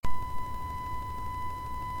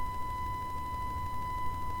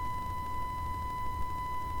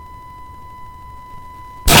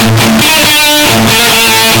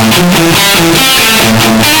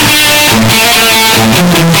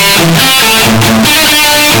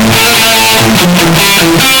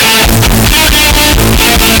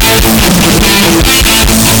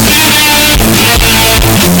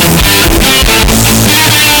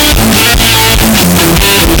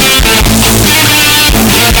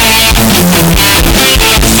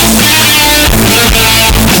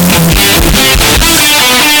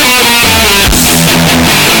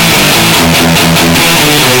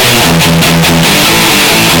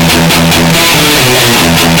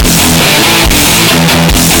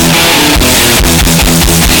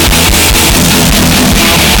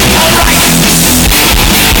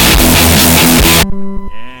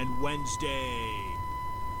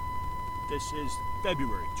This is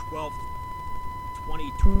February 12th,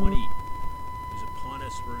 2020 is upon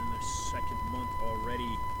us. We're in the second month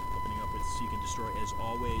already, opening up with Seek and Destroy. As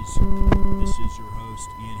always, this is your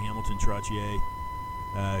host, Ian Hamilton Trottier,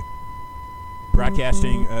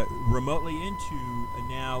 broadcasting remotely into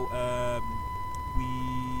now.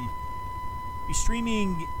 We be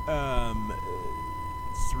streaming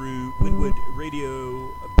through Winwood Radio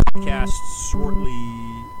podcasts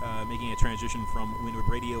shortly, making a transition from Winwood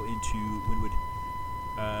Radio into Winwood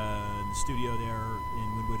the studio there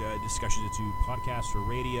in Winwood, discussions into podcast or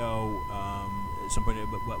radio. At some point,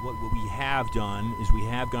 but what we have done is we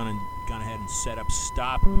have gone ahead and set up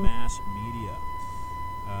Stop Mass Media,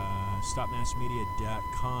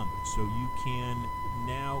 stopmassmedia.com, so you can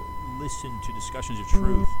now listen to Discussions of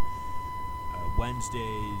Truth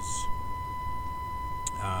Wednesdays,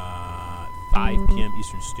 5 p.m.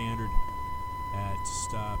 Eastern Standard at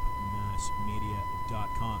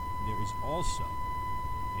stopmassmedia.com. There is also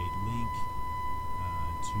a link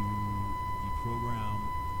to the program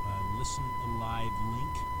Listen Live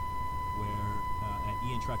link, where at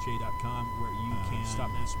iantrottier.com, where you can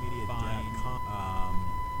stopmassmedia.com.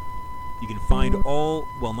 You can find all,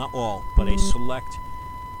 well, not all, but a select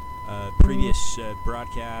previous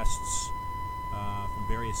broadcasts from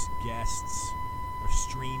various guests are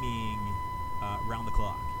streaming around the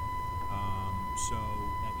clock. So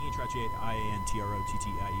at Ian Trottier,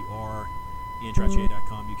 IANTROTTIER,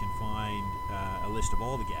 iantrottier.com, you can find a list of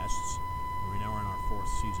all the guests. We're now in our 4th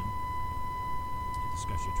season at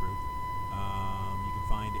Discussion of Truth. You can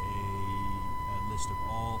find a list of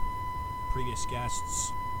all previous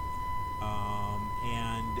guests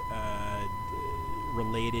and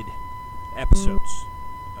related episodes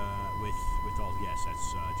with all the guests.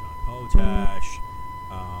 That's John Potash,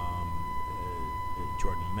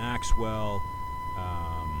 Jordan Maxwell,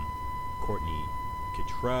 Courtney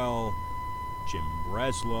Kittrell, Jim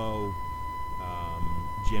Breslow,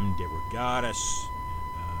 Jim DeRogatis,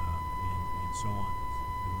 and so on.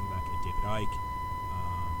 Going back at David Icke,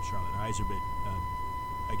 Charlotte Iserbit.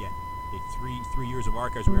 Again, 3 years of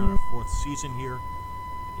archives. We're on our 4th season here.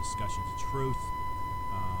 Discussions of Truth.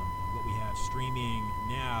 What we have streaming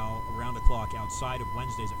now around the clock outside of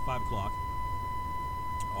Wednesdays at 5 o'clock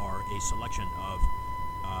are a selection of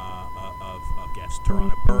guests.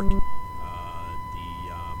 Tarana Burke, the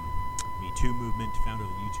Me Too movement, founder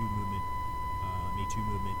of the YouTube movement. Me Too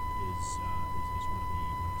movement is one of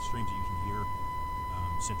the streams that you can hear.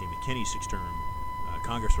 Cynthia McKinney, 6-term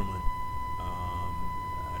congresswoman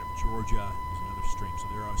out of Georgia, is another stream. So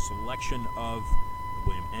there are a selection of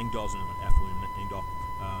William Engdahl's another F. William Engdahl,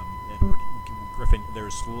 Edward Griffin.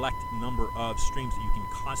 There's a select number of streams that you can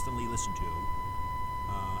constantly listen to.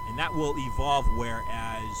 And that will evolve,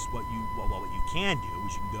 whereas what you can do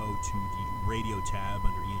is you can go to the radio tab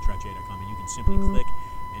under iantrottier.com, and you can simply click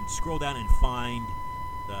and scroll down and find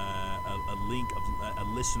a link of a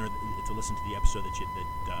listener to listen to the episode that you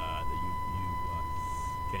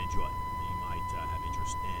can enjoy, that you might have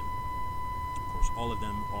interest in. Of course, all of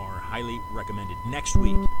them are highly recommended. Next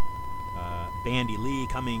week, Bandy Lee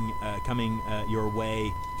coming your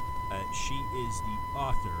way. She is the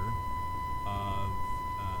author of.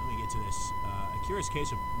 Let me get to this. A Curious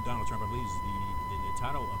Case of Donald Trump, I believe, is the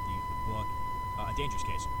title of the book. A Dangerous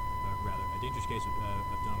Case, rather. A Dangerous Case of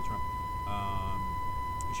Donald Trump.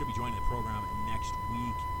 You should be joining the program next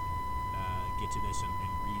week. Get to this and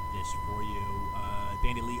read this for you.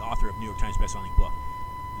 Bandy Lee, author of New York Times bestselling book,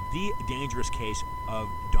 The Dangerous Case of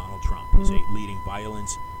Donald Trump, is a leading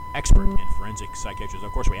violence expert and forensic psychiatrist.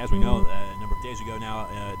 Of course, as we know, a number of days ago now,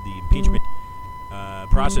 the impeachment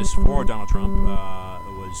process for Donald Trump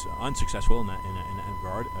was unsuccessful in that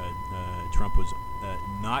regard. Trump was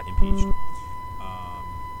not impeached,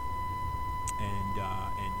 and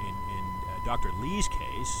Dr. Lee's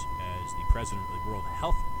case as the president of the World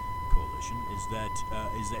Health Coalition is that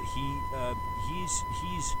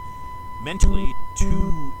he's mentally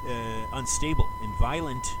too unstable and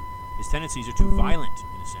violent. His tendencies are too violent,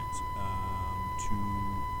 in a sense, to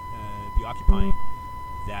be occupying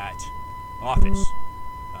that office.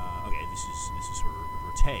 Okay, this is her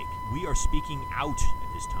take. We are speaking out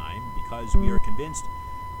at this time because we are convinced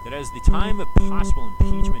that as the time of possible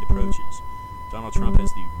impeachment approaches, Donald Trump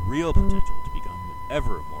has the real potential to become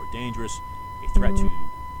ever more dangerous, a threat to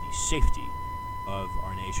the safety of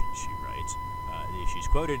our nation, she writes. She's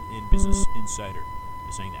quoted in Business Insider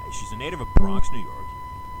as saying that. She's a native of Bronx, New York.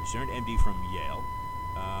 She earned MD from Yale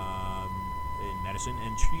in medicine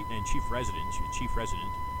and chief resident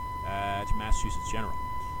at Massachusetts General.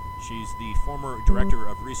 She's the former director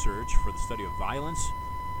of research for the study of violence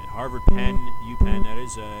at Harvard, Penn, UPenn, that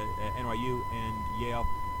is, NYU, and Yale,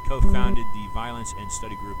 co-founded the Violence and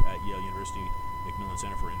Study Group at Yale University Macmillan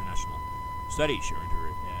Center for International Studies. She earned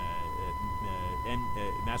her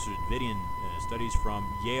Master's of Davidian Studies from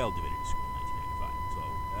Yale Divinity School in 1995. So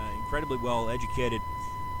incredibly well educated,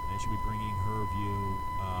 and she'll be bringing her view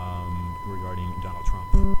regarding Donald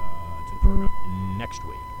Trump to the program next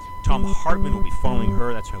week. Thom Hartmann will be following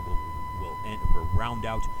her. That's how we'll round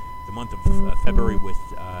out the month of February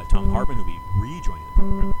with Thom Hartmann, who will be rejoining the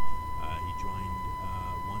program. He joined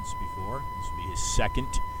once before. This will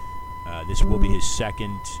be his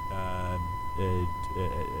second.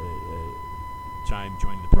 Time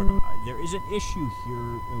joining the program. There is an issue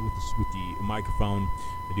here with the microphone,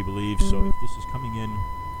 I do believe. So if this is coming in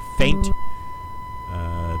faint,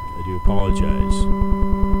 I do apologize.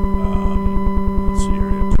 Let's see here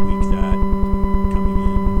to tweak that. Coming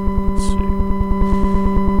in. Let's see.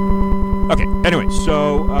 Okay. Anyway,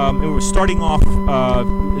 so it was starting off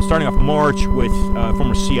March with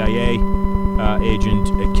former CIA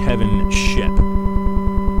agent Kevin Shipp.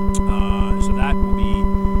 So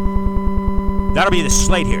that'll be the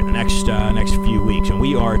slate here the next few weeks, and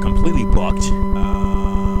we are completely booked.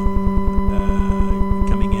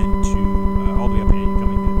 Coming into all the way up,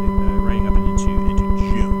 running up into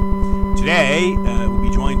June. Today we'll be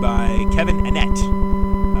joined by Kevin Annett,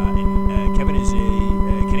 and Kevin is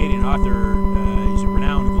a Canadian author. He's a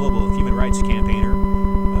renowned global human rights campaigner,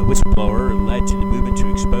 whistleblower, led to the movement to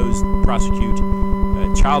expose, prosecute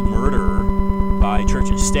child murder by church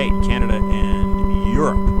and state in Canada and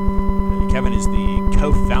Europe. Kevin is the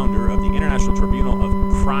co-founder of the International Tribunal of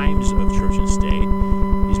Crimes of Church and State.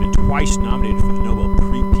 He's been twice nominated for the Nobel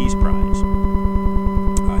Peace Prize.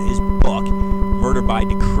 His book, Murder by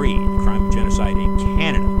Decree, The Crime of Genocide in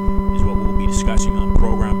Canada, is what we'll be discussing on the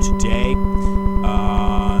program today.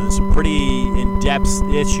 Some pretty in-depth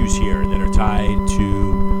issues here that are tied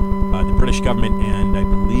to the British government and, I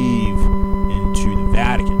believe, into the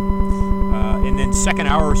Vatican. And then second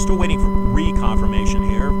hour, we're still waiting for reconfirmation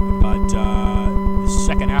here, but the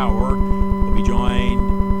second hour will be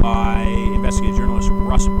joined by investigative journalist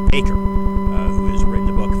Russ Baker, who has written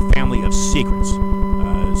the book Family of Secrets.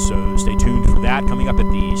 So stay tuned for that, coming up at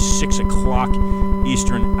the 6 o'clock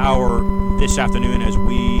Eastern hour this afternoon as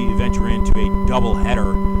we venture into a double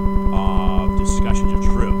header of discussions of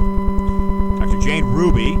truth. Dr. Jane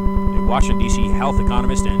Ruby, a Washington, D.C. health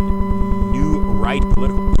economist and New Right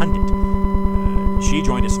political pundit. She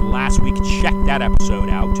joined us last week. Check that episode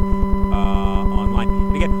out online.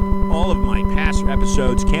 And again, all of my past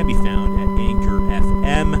episodes can be found at Anchor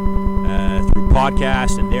FM through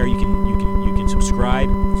podcast, and there you can subscribe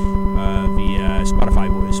via Spotify,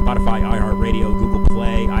 iHeartRadio, Google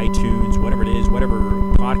Play, iTunes, whatever it is, whatever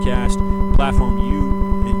podcast platform you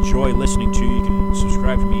enjoy listening to. You can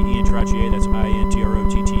subscribe to me, Ian Trottier. That's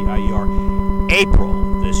INTROTTIER.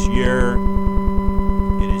 April this year.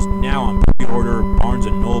 It is now on pre-order, Barnes &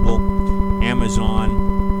 Noble, Amazon.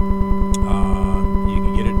 You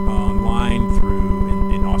can get it online through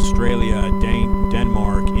in Australia,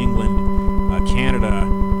 Denmark, England, Canada.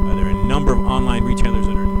 There are a number of online retailers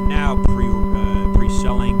that are now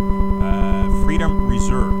pre-selling. Freedom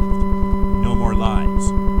Reserved, No More Lies.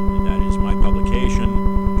 And that is my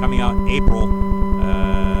publication coming out in April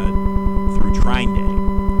through Trine Day.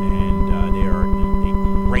 And they are a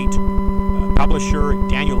great publisher.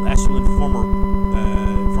 Daniel Estlund, former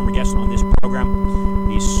guest on this program.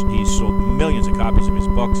 He's sold millions of copies of his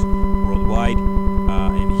books worldwide,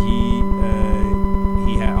 and he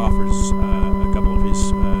offers a couple of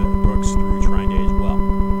his books through Trine Day as well.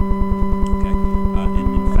 Okay, and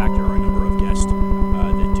in fact, there are a number of guests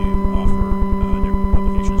that do offer their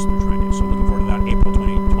publications through Trine Day. So looking forward to that, April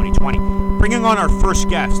 2020. Bringing on our first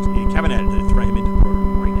guest, Kevin Annett, to thread him into the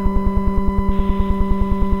program right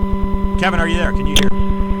now. Kevin, are you there? Can you hear?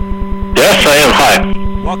 Yes, I am. Hi.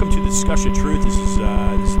 Welcome to the Discussion of Truth. This is the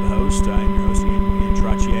host. I'm your host, Ian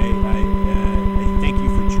Trottier. I thank you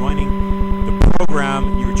for joining the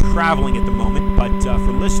program. You're traveling at the moment, but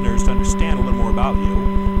for listeners to understand a little more about you,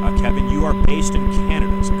 Kevin, you are based in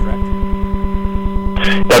Canada, is that correct?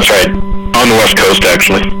 That's right. On the West Coast,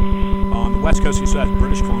 actually. On the West Coast, so that's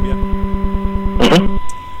British Columbia. Mm-hmm.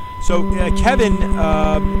 So, Kevin,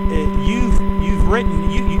 you've written,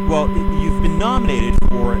 you've been nominated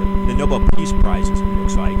for the Nobel Peace Prizes, it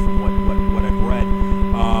looks like, from what I've read,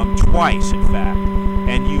 twice, in fact.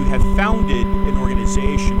 And you have founded an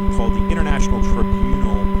organization called the International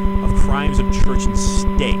Tribunal of Crimes of Church and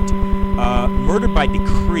State. Murder by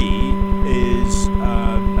Decree is,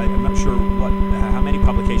 I'm not sure how many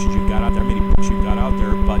publications you've got out there, how many books you've got out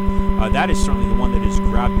there, but that is certainly the one that has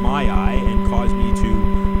grabbed my eye and caused me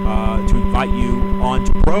to invite you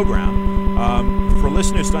onto the program. For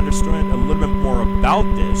listeners to understand a little bit more about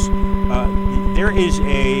this, there is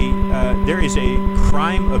a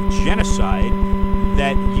crime of genocide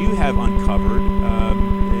that you have uncovered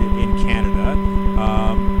in Canada,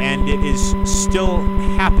 and it is still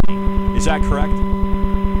happening. Is that correct?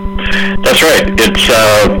 That's right. It's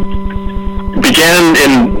began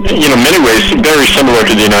in many ways very similar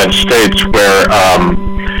to the United States, where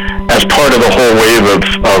as part of the whole wave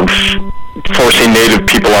of forcing Native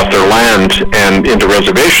people off their land and into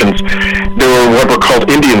reservations, there were what were called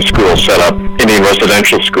Indian schools set up, Indian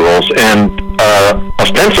residential schools, and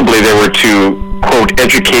ostensibly they were to, quote,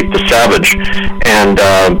 educate the savage, and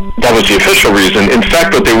that was the official reason. In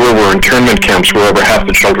fact, what they were internment camps where over half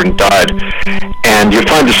the children died, and you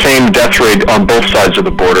find the same death rate on both sides of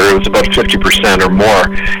the border. It was about 50% or more.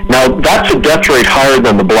 Now, that's a death rate higher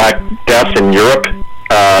than the Black Death in Europe,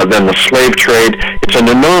 than the slave trade. It's an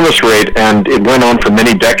enormous rate, and it went on for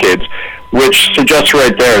many decades, which suggests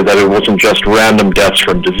right there that it wasn't just random deaths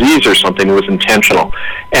from disease or something, it was intentional.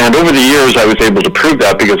 And over the years, I was able to prove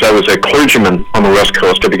that because I was a clergyman on the West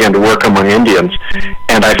Coast. I began to work among Indians,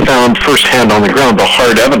 and I found firsthand on the ground the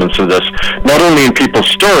hard evidence of this, not only in people's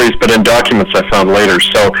stories, but in documents I found later.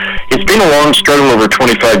 So it's been a long struggle over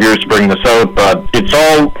 25 years to bring this out, but it's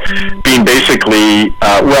all being basically,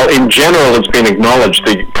 in general, it's been acknowledged.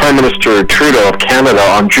 The Prime Minister Trudeau of Canada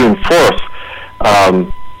on June 4th,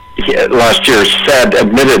 last year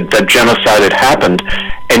admitted that genocide had happened,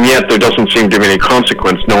 and yet there doesn't seem to be any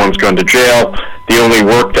consequence. No one's gone to jail. The only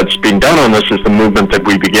work that's being done on this is the movement that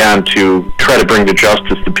we began to try to bring to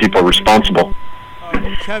justice the people responsible.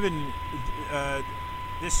 Kevin,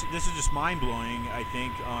 this is just mind-blowing, I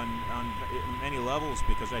think, on many levels,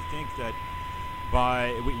 because I think that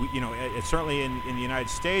certainly in the United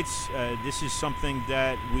States, this is something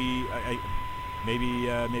that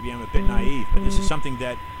maybe I'm a bit naive, but this is something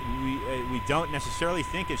that we don't necessarily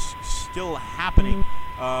think is still happening.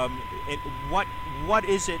 What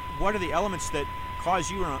is it? What are the elements that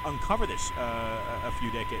caused you to uncover this a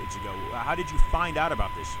few decades ago? How did you find out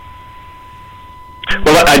about this?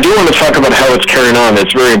 Well, I do want to talk about how it's carrying on.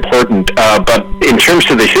 It's very important. But in terms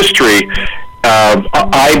of the history,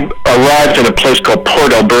 I arrived in a place called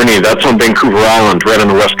Port Alberni. That's on Vancouver Island, right on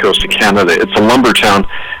the west coast of Canada. It's a lumber town.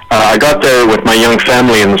 I got there with my young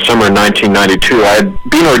family in the summer of 1992. I had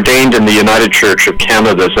been ordained in the United Church of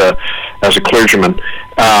Canada as a clergyman,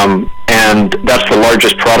 and that's the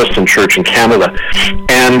largest Protestant church in Canada.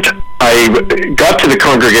 And I got to the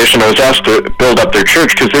congregation. I was asked to build up their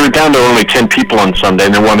church because they were down to only 10 people on Sunday,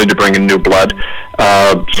 and they wanted to bring in new blood.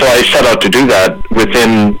 So I set out to do that.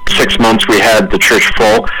 Within 6 months, we had the church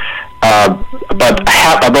full. But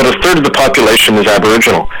about a third of the population is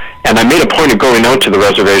Aboriginal. And I made a point of going out to the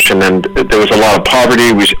reservation, and there was a lot of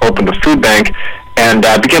poverty. We opened a food bank, and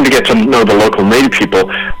I began to get to know the local Native people.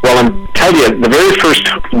 Well, I'm telling you, the very first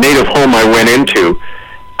Native home I went into,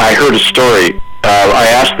 I heard a story. I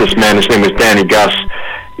asked this man, his name was Danny Gus.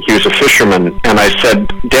 He was a fisherman, and I said,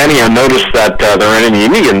 Danny, I noticed that there aren't any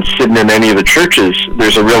Indians sitting in any of the churches.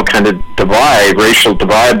 There's a real kind of racial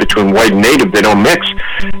divide between white and Native. They don't mix.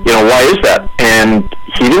 Why is that? And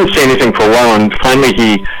he didn't say anything for a while, and finally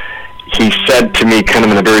he said to me, kind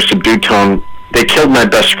of in a very subdued tone, they killed my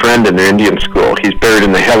best friend in their Indian school. He's buried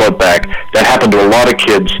in the hill out back. That happened to a lot of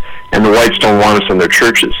kids, and the whites don't want us in their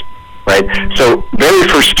churches. Right? So, very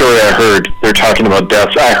first story I heard, they're talking about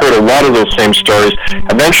deaths. I heard a lot of those same stories.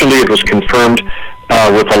 Eventually, it was confirmed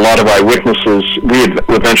with a lot of eyewitnesses. We had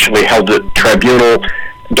eventually held a tribunal,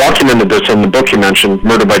 documented this in the book you mentioned,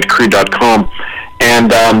 murderbydecree.com.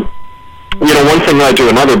 And, one thing led to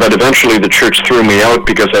another, but eventually the church threw me out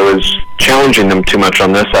because I was challenging them too much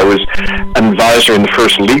on this. I was an advisor in the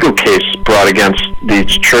first legal case brought against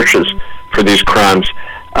these churches for these crimes.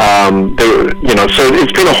 So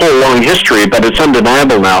it's been a whole long history, but it's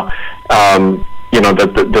undeniable now,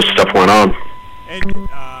 that this stuff went on. And,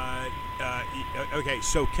 okay,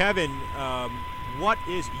 so Kevin,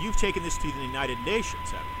 you've taken this to the United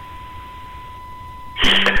Nations, haven't you?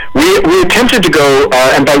 We attempted to go,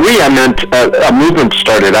 and by we I meant a movement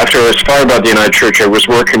started. After I was fired by the United Church, I was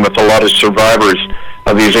working with a lot of survivors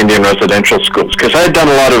of these Indian residential schools, because I had done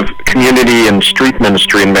a lot of community and street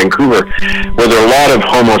ministry in Vancouver, where there are a lot of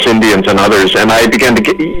homeless Indians and others, and I began to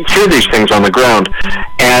hear these things on the ground.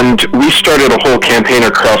 And we started a whole campaign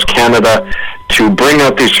across Canada to bring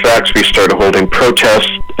out these facts. We started holding protests,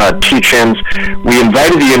 teach-ins. We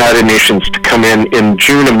invited the United Nations to come in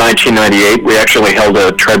June of 1998. We actually held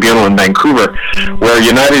a tribunal in Vancouver where a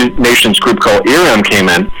United Nations group called IREM came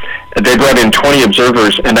in, They brought in 20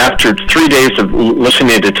 observers, and after 3 days of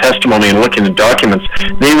listening to testimony and looking at documents,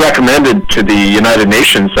 they recommended to the United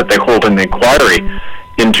Nations that they hold an inquiry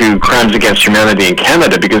into crimes against humanity in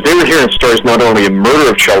Canada, because they were hearing stories not only of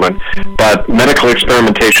murder of children, but medical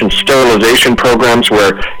experimentation, sterilization programs,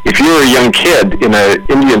 where if you were a young kid in an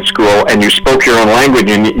Indian school and you spoke your own language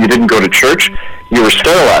and you didn't go to church, you were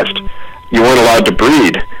sterilized. You weren't allowed to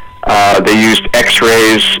breed. They used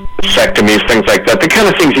x-rays, vasectomies, things like that. The kind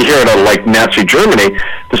of things you hear out of like Nazi Germany,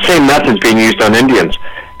 the same methods being used on Indians.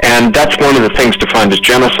 And that's one of the things defined as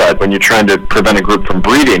genocide when you're trying to prevent a group from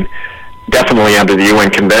breeding. Definitely under the UN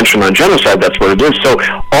Convention on Genocide, that's what it is. So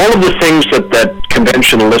all of the things that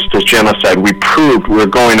convention lists as genocide, we proved were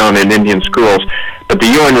going on in Indian schools, but the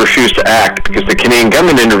UN refused to act because the Canadian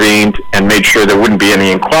government intervened and made sure there wouldn't be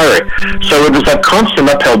any inquiry. So it was a constant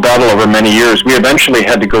uphill battle over many years. We eventually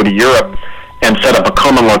had to go to Europe and set up a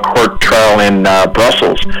common law court trial in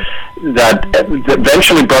Brussels that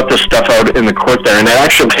eventually brought this stuff out in the court there, and it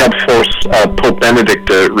actually helped force Pope Benedict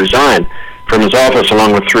to resign from his office,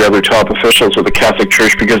 along with 3 other top officials of the Catholic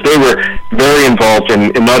Church, because they were very involved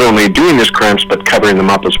in not only doing these crimes but covering them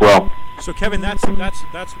up as well. So, Kevin, that's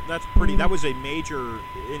pretty. That was a major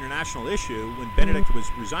international issue when Benedict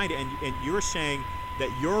was resigned, and you're saying that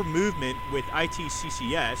your movement with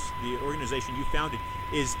ITCCS, the organization you founded,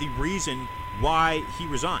 is the reason why he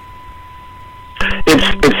resigned.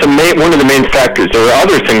 It's one of the main factors. There are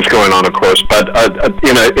other things going on, of course, but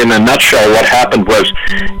in a nutshell, what happened was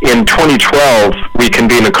in 2012 we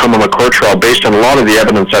convened a common law court trial based on a lot of the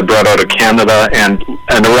evidence I brought out of Canada and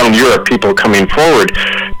around Europe, people coming forward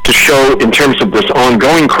to show, in terms of this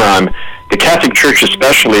ongoing crime, the Catholic Church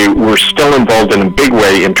especially were still involved in a big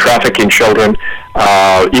way in trafficking children,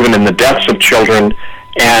 even in the deaths of children,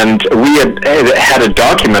 and we had it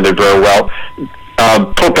documented very well.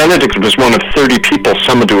 Pope Benedict was one of 30 people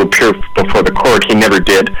summoned to appear before the court. He never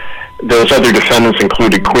did. Those other defendants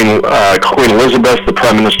included Queen Elizabeth, the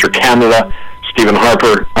Prime Minister of Canada, Stephen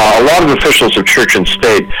Harper, a lot of officials of church and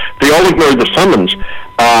state. They all ignored the summons,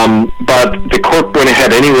 but the court went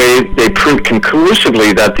ahead anyway. They proved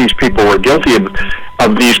conclusively that these people were guilty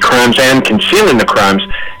of these crimes and concealing the crimes.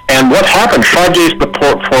 And what happened 5 days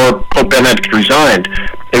before Pope Benedict resigned,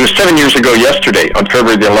 it was 7 years ago yesterday, on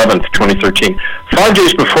February the 11th, 2013. 5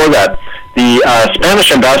 days before that, the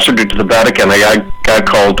Spanish ambassador to the Vatican, a guy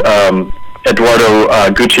called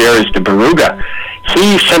Eduardo Gutierrez de Berruga,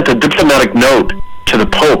 he sent a diplomatic note to the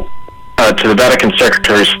Pope, to the Vatican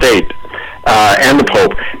Secretary of State, and the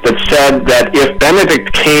Pope, that said that if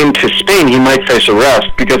Benedict came to Spain, he might face arrest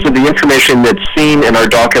because of the information they'd seen in our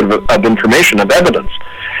docket of information, of evidence.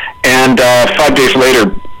 And 5 days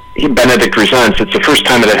later, Benedict resigns. It's the first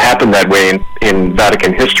time it had happened that way in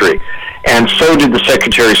Vatican history. And so did the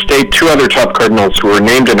Secretary of State. 2 other top cardinals who were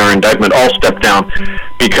named in our indictment all stepped down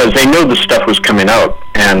because they knew the stuff was coming out.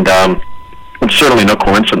 And it's certainly no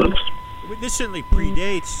coincidence. This certainly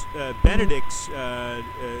predates Benedict's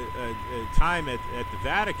time at the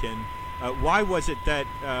Vatican. Why was it that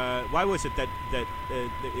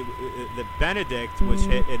Benedict was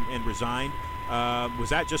hit and resigned? Was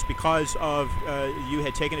that just because of you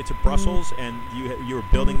had taken it to Brussels and you were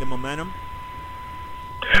building the momentum?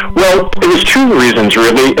 Well, it was 2 reasons,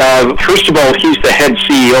 really. First of all, he's the head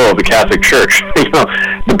CEO of the Catholic Church.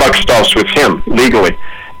 The buck stops with him, legally.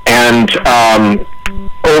 And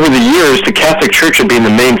over the years, the Catholic Church had been the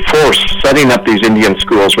main force setting up these Indian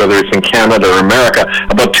schools, whether it's in Canada or America.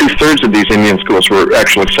 About 2/3 of these Indian schools were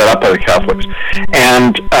actually set up by the Catholics.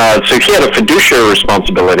 And so he had a fiduciary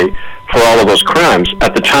responsibility for all of those crimes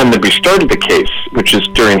at the time that we started the case, which is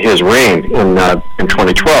during his reign in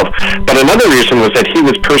 2012. But another reason was that he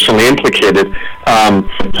was personally implicated.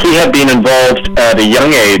 He had been involved at a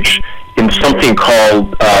young age in something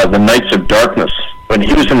called the Knights of Darkness when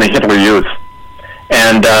he was in the Hitler Youth.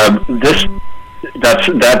 And that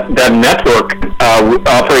network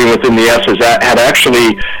operating within the SS had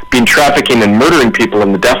actually been trafficking and murdering people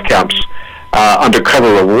in the death camps under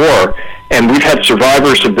cover of war. And we've had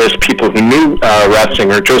survivors of this, people who knew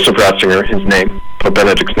Ratzinger, Joseph Ratzinger, his name, Pope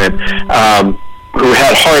Benedict's name, who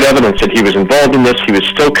had hard evidence that he was involved in this. He was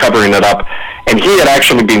still covering it up. And he had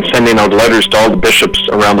actually been sending out letters to all the bishops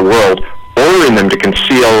around the world, ordering them to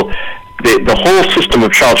conceal the whole system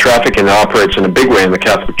of child trafficking that operates in a big way in the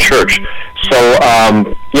Catholic Church. So,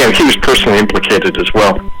 he was personally implicated as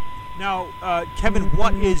well. Now, Kevin,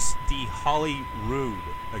 what is the Holyrood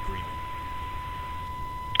Agreement?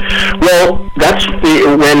 Well, that's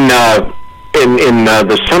when in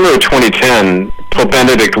the summer of 2010, Pope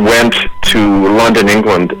Benedict went to London,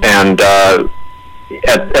 England, and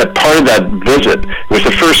at part of that visit, it was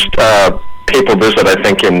the first papal visit, I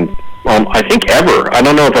think, ever. I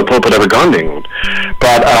don't know if a pope had ever gone to England.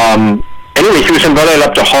 But anyway, he was invited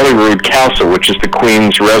up to Holyrood Castle, which is the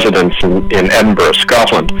Queen's residence in Edinburgh,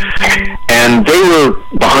 Scotland. And they were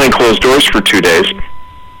behind closed doors for 2 days.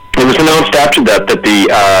 It was announced after that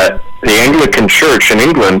the Anglican Church in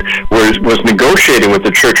England was negotiating with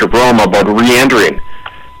the Church of Rome about re-entering.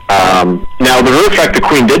 Now, the very fact the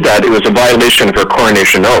Queen did that, it was a violation of her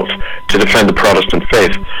coronation oath to defend the Protestant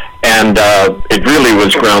faith. And it really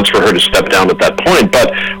was grounds for her to step down at that point.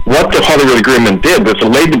 But what the Holyrood Agreement did was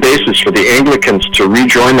it laid the basis for the Anglicans to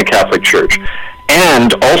rejoin the Catholic Church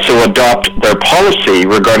and also adopt their policy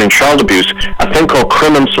regarding child abuse, a thing called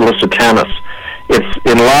crimum solicitanus. It's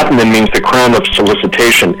in Latin, it means the crime of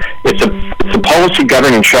solicitation. It's a policy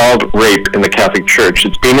governing child rape in the Catholic Church.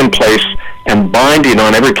 It's been in place and binding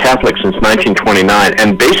on every Catholic since 1929,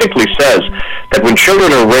 and basically says that when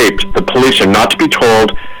children are raped, the police are not to be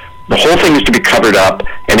told. The whole thing is to be covered up,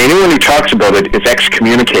 and anyone who talks about it is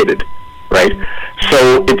excommunicated, right?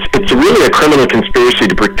 So it's really a criminal conspiracy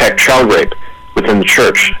to protect child rape within the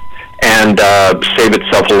Church and save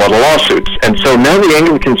itself a lot of lawsuits. And so now the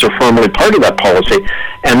Anglicans are formally part of that policy,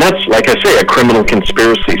 and that's, like I say, a criminal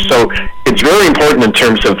conspiracy. So it's very important in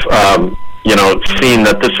terms of, seeing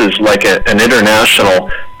that this is like an international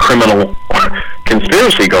criminal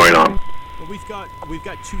conspiracy going on. Well, we've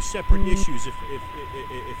got two separate issues,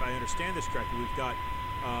 if I understand this correctly. We've got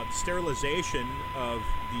sterilization of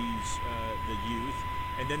the youth,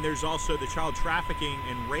 and then there's also the child trafficking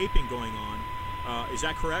and raping going on. Is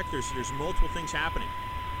that correct? There's multiple things happening.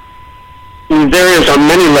 There is on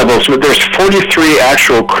many levels. There's 43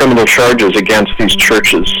 actual criminal charges against these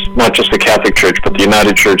churches, not just the Catholic Church, but the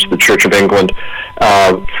United Church, the Church of England,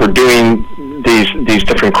 for doing these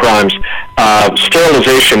different crimes.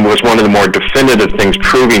 Sterilization was one of the more definitive things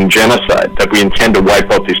proving genocide, that we intend to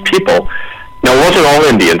wipe out these people. Now, it wasn't all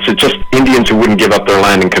Indians. It's just Indians who wouldn't give up their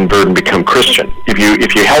land and convert and become Christian. If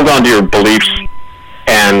you held on to your beliefs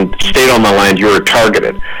and stayed on the land, you were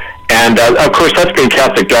targeted. And, of course, that's been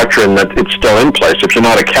Catholic doctrine, that it's still in place. If you're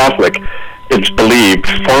not a Catholic, it's believed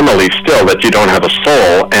formally still that you don't have a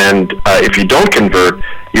soul, and if you don't convert,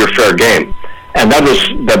 you're fair game. And that was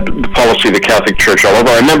the policy of the Catholic Church all over.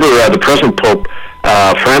 I remember the present Pope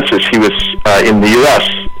Francis, he was in the U.S.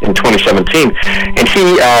 in 2017, and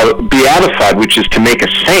he beatified, which is to make a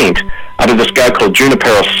saint, out of this guy called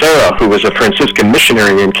Junipero Serra, who was a Franciscan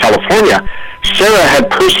missionary in California. Serra had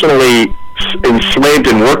personally enslaved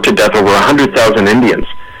and worked to death over 100,000 Indians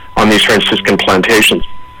on these Franciscan plantations.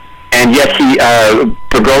 And yet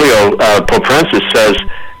Bergoglio, Pope Francis, says,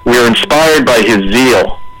 we're inspired by his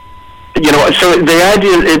zeal. So the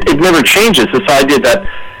idea, it never changes, this idea that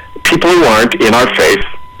people who aren't in our faith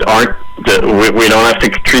we don't have to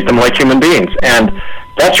treat them like human beings. And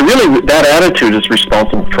that's really, that attitude is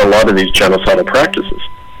responsible for a lot of these genocidal practices.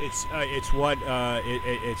 It's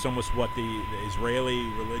almost what the Israeli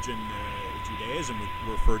religion, Judaism,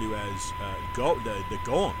 would refer to as the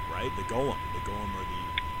Goem, right? The Goem are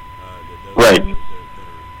the right. that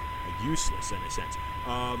are useless in a sense.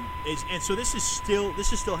 And so this is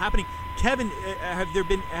still happening. Kevin,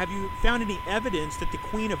 have you found any evidence that the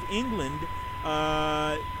Queen of England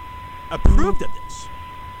approved of this?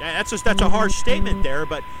 That's a harsh statement there,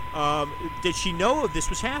 but did she know this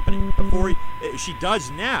was happening before? She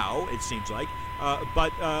does now, it seems like.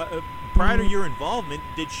 But prior to your involvement,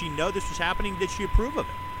 did she know this was happening? Did she approve of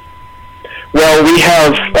it? Well, we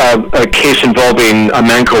have a case involving a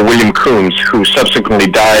man called William Coombs, who subsequently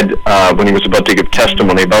died when he was about to give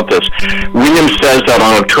testimony about this. William says that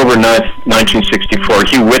on October 9th, 1964,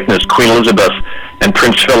 he witnessed Queen Elizabeth and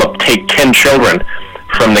Prince Philip take 10 children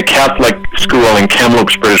from the Catholic school in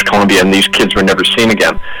Kamloops, British Columbia, and these kids were never seen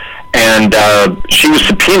again. And she was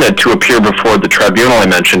subpoenaed to appear before the tribunal I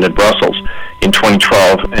mentioned in Brussels in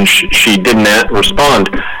 2012, and she didn't respond.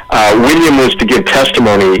 William was to give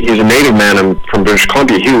testimony. He's a native man from British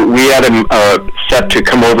Columbia. We had him set to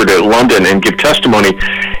come over to London and give testimony.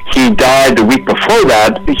 He died the week before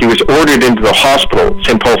that. He was ordered into the hospital,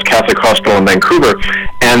 St. Paul's Catholic Hospital in Vancouver,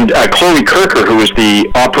 and Chloe Kirker, who was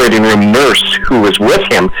the operating room nurse who was with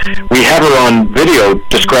him, we have her on video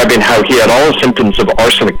describing how he had all the symptoms of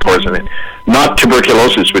arsenic poisoning, not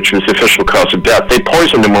tuberculosis, which was the official cause of death. They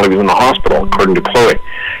poisoned him while he was in the hospital, according to Chloe.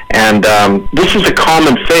 And this is a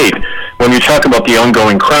common fate when you talk about the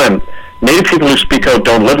ongoing crime. Native people who speak out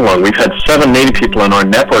don't live long. We've had 7 Native people in our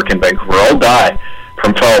network in Vancouver all die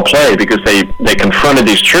from foul play because they confronted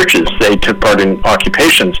these churches. They took part in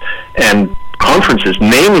occupations and conferences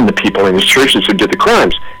naming the people in these churches who did the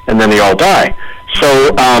crimes, and then they all die.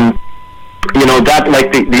 So that,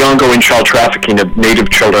 like the ongoing child trafficking of native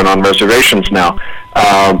children on reservations now,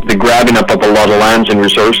 the grabbing up of a lot of lands and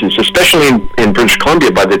resources, especially in British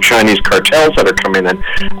Columbia by the Chinese cartels that are coming in.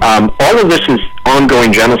 All of this is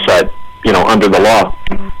ongoing genocide, under the law.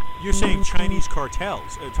 You're saying Chinese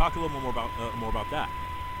cartels. Talk a little more about that.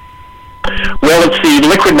 Well, it's the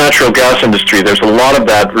liquid natural gas industry. There's a lot of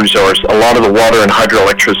that resource, a lot of the water and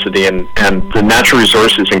hydroelectricity and the natural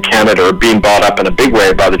resources in Canada are being bought up in a big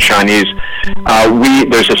way by the Chinese.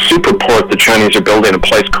 There's a super port the Chinese are building, a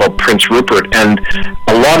place called Prince Rupert, and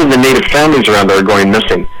a lot of the native families around there are going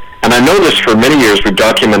missing. And I know this for many years. We've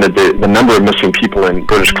documented the number of missing people in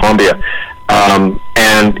British Columbia.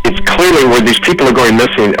 And it's clearly where these people are going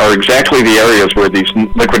missing are exactly the areas where these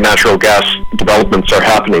liquid natural gas developments are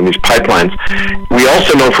happening, these pipelines. We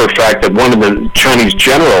also know for a fact that one of the Chinese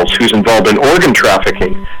generals who's involved in organ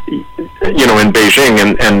trafficking, in Beijing,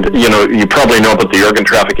 and you probably know about the organ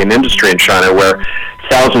trafficking industry in China, where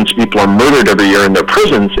thousands of people are murdered every year in their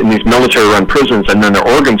prisons, in these military-run prisons, and then their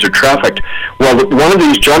organs are trafficked. Well, one of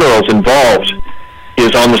these generals involved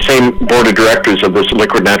is on the same board of directors of this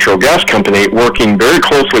liquid natural gas company, working very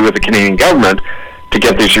closely with the Canadian government to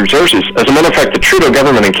get these resources. As a matter of fact, the Trudeau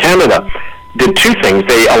government in Canada did two things.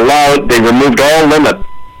 They removed all limit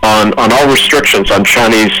on all restrictions on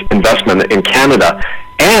Chinese investment in Canada,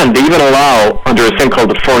 and they even allow, under a thing called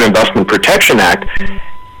the Foreign Investment Protection Act,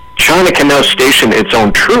 China can now station its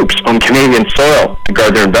own troops on Canadian soil to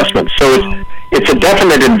guard their investments. So it's a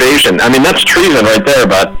definite invasion. I mean, that's treason right there,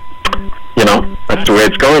 but that's the way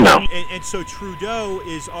it's going now. And so Trudeau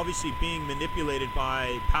is obviously being manipulated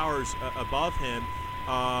by powers above him.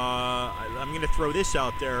 I'm going to throw this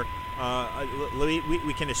out there.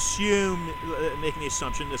 We can assume, making the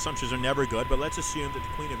assumption, assumptions are never good, but let's assume that the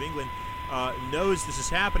Queen of England knows this is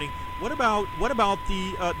happening. What about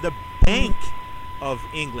the Bank of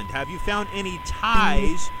England? Have you found any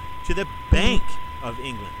ties to the Bank of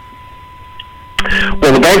England?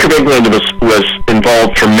 Well, the Bank of England was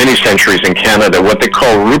involved for many centuries in Canada, what they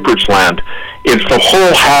call Rupert's Land. It's the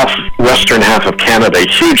whole western half of Canada, a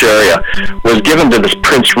huge area, was given to this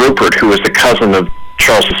Prince Rupert, who was the cousin of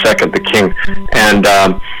Charles II, the king. And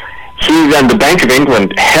the Bank of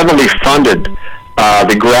England heavily funded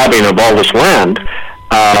the grabbing of all this land,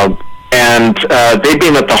 and they've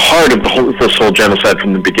been at the heart of this whole genocide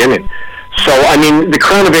from the beginning. So, I mean, the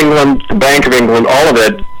Crown of England, the Bank of England, all of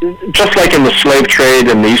it, just like in the slave trade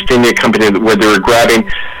and the East India Company where they were grabbing,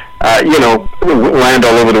 land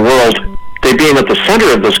all over the world, they being at the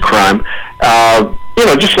center of this crime,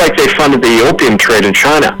 just like they funded the opium trade in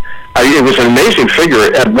China. It was an amazing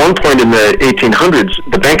figure. At one point in the 1800s,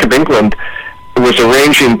 the Bank of England was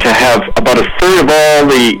arranging to have about a third of all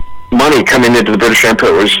the money coming into the British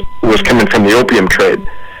Empire was coming from the opium trade.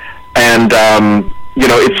 And,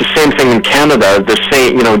 it's the same thing in Canada,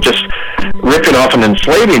 just ripping off and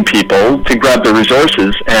enslaving people to grab the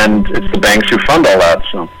resources, and it's the banks who fund all that.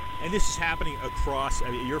 So. And this is happening across,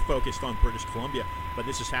 you're focused on British Columbia, but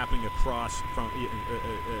this is happening across from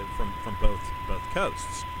both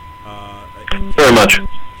coasts. Very much.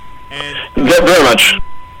 And very much.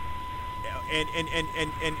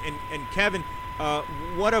 And Kevin,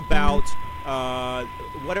 what about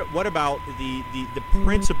the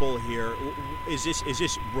principle here? Is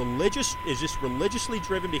this religious? Is this religiously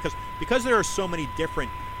driven? Because there are so many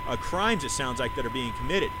different crimes, it sounds like, that are being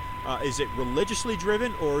committed. Is it religiously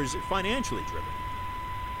driven or is it financially driven?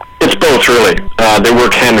 It's both, really. They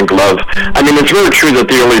work hand in glove. I mean, it's very true that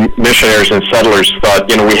the early missionaries and settlers thought,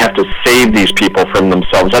 we have to save these people from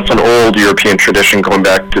themselves. That's an old European tradition going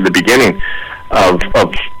back to the beginning of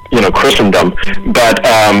Christendom. But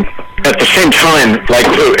at the same time, like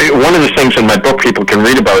one of the things in my book people can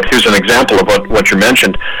read about, here's an example of what you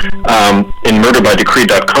mentioned, in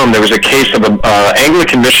murderbydecree.com, there was a case of an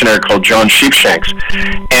Anglican missionary called John Sheepshanks.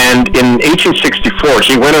 And in 1864,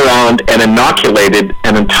 he went around and inoculated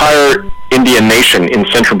an entire Indian nation in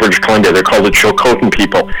central British Columbia. They're called the Chilcotin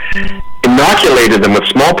people. Inoculated them with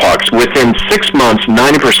smallpox. Within 6 months,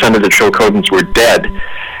 90% of the Chilcotins were dead.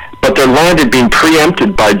 But their land had been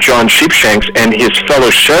preempted by John Sheepshanks and his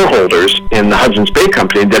fellow shareholders in the Hudson's Bay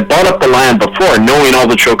Company that bought up the land before, knowing all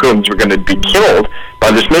the Chilcotins were going to be killed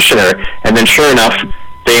by this missionary, and then sure enough,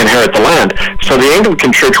 they inherit the land. So the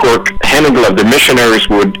Anglican Church worked hand in glove. The missionaries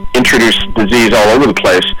would introduce disease all over the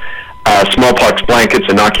place, smallpox blankets,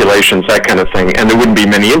 inoculations, that kind of thing, and there wouldn't be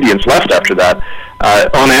many Indians left after that.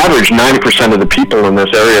 On average, 90% of the people in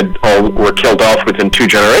this area all were killed off within 2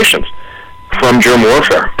 generations. From germ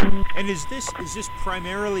warfare. And is this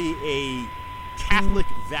primarily a Catholic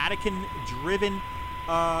Vatican-driven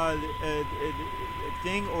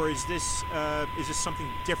thing, or is this something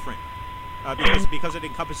different? because it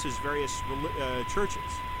encompasses various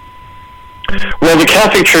churches. Well, the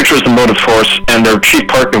Catholic Church was the motive force, and their chief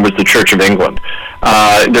partner was the Church of England.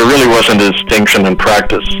 There really wasn't a distinction in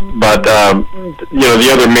practice. But, the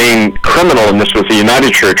other main criminal in this was the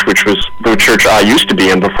United Church, which was the church I used to be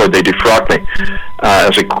in before they defrocked me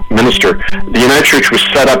as a minister. The United Church was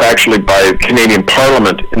set up actually by Canadian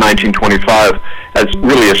Parliament in 1925 as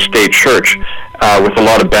really a state church with a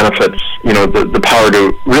lot of benefits. The power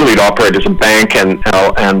to really operate as a bank and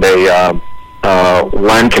a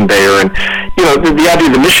land conveyor, and the idea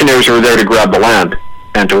the missionaries were there to grab the land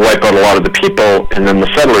and to wipe out a lot of the people, and then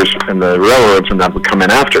the settlers and the railroads and that would come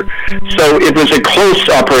in after. So it was a close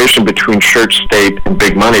operation between church, state, and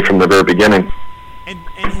big money from the very beginning. And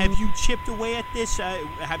have you chipped away at this?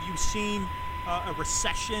 Have you seen a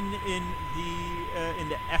recession in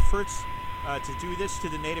the efforts to do this to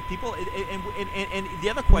the native people? And the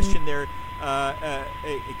other question there,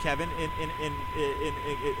 Kevin,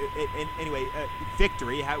 anyway,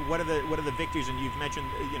 victory. What are the victories? And you've mentioned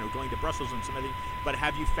going to Brussels and some other things. But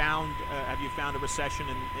have you found a recession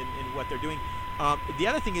in what they're doing? The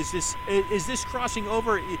other thing is this crossing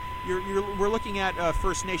over. We're looking at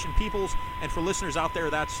First Nation peoples, and for listeners out there,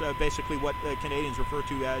 that's basically what Canadians refer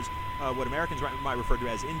to as what Americans might refer to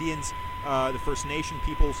as Indians, the First Nation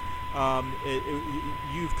peoples.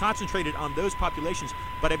 You've concentrated on those populations,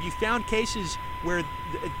 but have you found cases where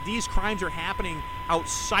these crimes are happening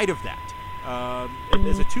outside of that?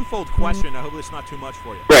 There's a twofold question. I hope it's not too much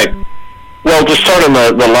for you. Right. Well, to start on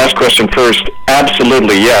the last question first,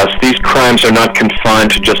 absolutely, yes. These crimes are not confined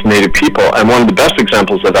to just Native people. And one of the best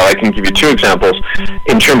examples of that, I can give you two examples,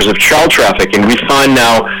 in terms of child trafficking. We find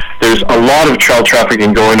now there's a lot of child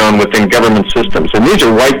trafficking going on within government systems. And these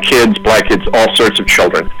are white kids, black kids, all sorts of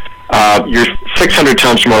children. You're 600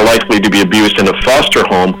 times more likely to be abused in a foster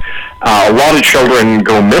home. A lot of children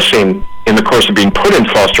go missing in the course of being put in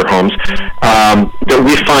foster homes. That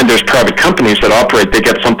we find there's private companies that operate. They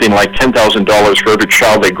get something like $10,000 for every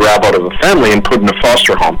child they grab out of a family and put in a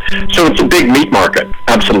foster home. So it's a big meat market,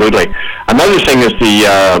 absolutely. Another thing is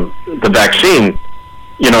the vaccine.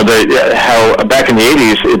 How back in the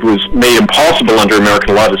 80s it was made impossible under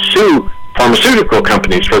American law to sue pharmaceutical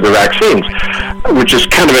companies for their vaccines, which is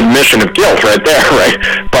kind of admission of guilt right there, right?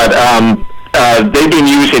 But they've been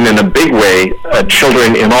using in a big way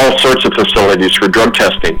children in all sorts of facilities for drug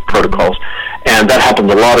testing protocols. And that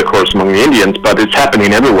happens a lot, of course, among the Indians, but it's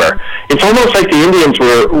happening everywhere. It's almost like the Indians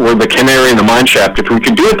were the canary in the mine shaft. If we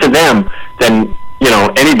could do it to them, then,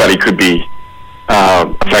 anybody could be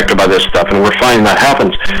affected by this stuff, and we're finding that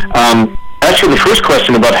happens. As for the first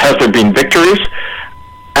question about has there been victories,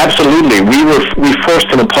 absolutely. We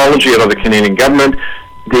forced an apology out of the Canadian government.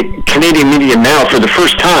 The Canadian media now, for the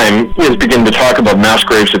first time, is beginning to talk about mass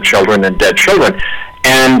graves of children and dead children.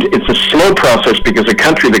 And it's a slow process because a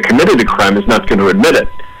country that committed a crime is not going to admit it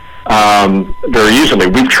very easily.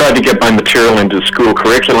 We've tried to get my material into school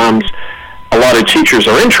curriculums. A lot of teachers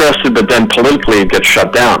are interested, but then politically it gets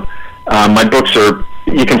shut down. My books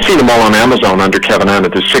you can see them all on Amazon under Kevin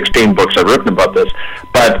Annett. There's 16 books I've written about this.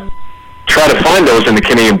 But try to find those in the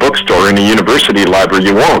Canadian bookstore, in a university library,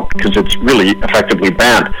 you won't, because it's really effectively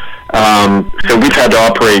banned. So we've had to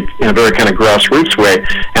operate in a very kind of grassroots way,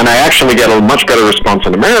 and I actually get a much better response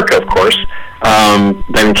in America, of course, than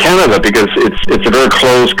in Canada, because it's a very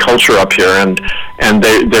closed culture up here, and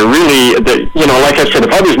they're really, like I said,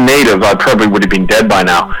 if I was Native, I probably would have been dead by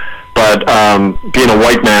now. But being a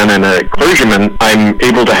white man and a clergyman, I'm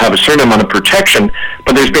able to have a certain amount of protection,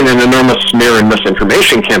 but there's been an enormous smear and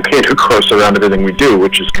misinformation campaign, of course, around everything we do,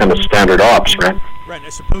 which is kind of standard ops, right? Right, and I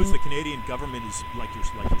suppose the Canadian government is, like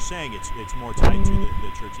you're saying, it's more tied to the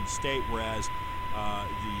church and state, whereas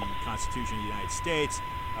the Constitution of the United States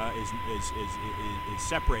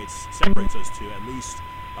separates those two, at least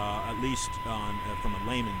on from a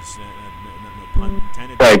layman's, no pun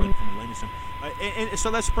intended, right. From a layman's standpoint. And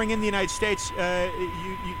so let's bring in the United States.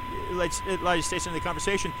 United States into the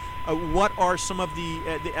conversation. What are some of the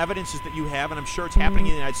evidences that you have, and I'm sure it's happening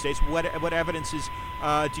in the United States. What evidences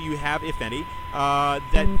do you have, if any, that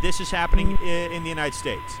this is happening in the United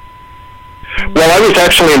States? Well, I was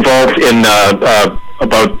actually involved in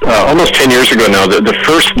about almost 10 years ago now, the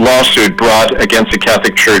first lawsuit brought against the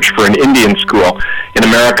Catholic Church for an Indian school in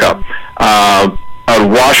America. Out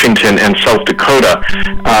of Washington and South Dakota.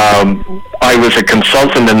 I was a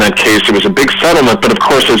consultant in that case. It was a big settlement, but of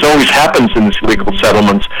course, as always happens in these legal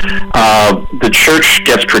settlements, the church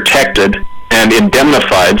gets protected and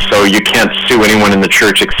indemnified, so you can't sue anyone in the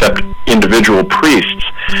church except individual priests.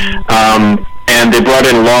 And and they brought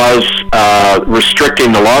in laws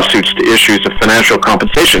restricting the lawsuits to issues of financial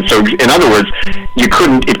compensation. So, in other words, it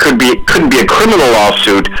couldn't be a criminal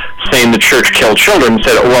lawsuit saying the church killed children and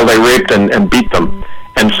said, oh, well, they raped and beat them.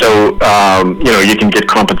 And so, you can get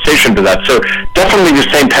compensation for that. So definitely the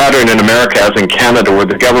same pattern in America as in Canada, where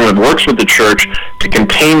the government works with the church to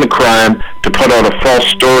contain the crime, to put out a false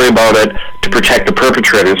story about it, to protect the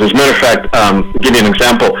perpetrators. As a matter of fact, give you an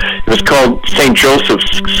example. It was called St.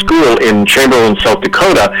 Joseph's School in Chamberlain, South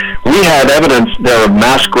Dakota. We had evidence there of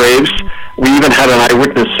mass graves. We even had an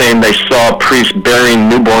eyewitness saying they saw priests burying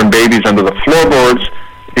newborn babies under the floorboards.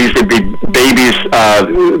 These would be babies,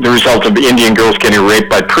 the result of Indian girls getting raped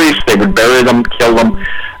by priests. They would bury them, kill them.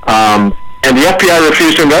 And the FBI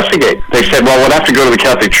refused to investigate. They said, well, we'll have to go to the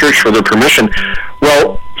Catholic Church for their permission.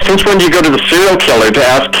 Well, since when do you go to the serial killer to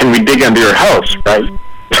ask, can we dig under your house, right?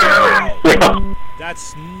 Wow.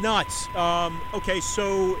 That's nuts. Okay,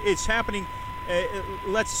 so it's happening.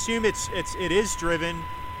 Let's assume it is driven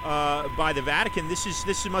by the Vatican.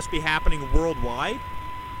 This must be happening worldwide.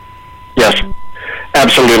 Yes,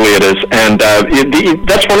 absolutely it is. And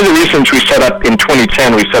that's one of the reasons we set up, in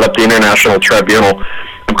 2010, we set up the International Tribunal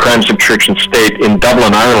of Crimes of Church and State in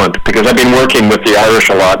Dublin, Ireland, because I've been working with the Irish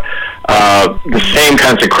a lot. The same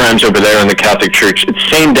kinds of crimes over there in the Catholic Church. It's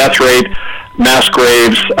same death rate, mass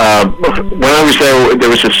graves. When I was there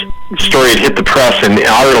was this story, it hit the press in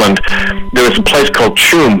Ireland. There was a place called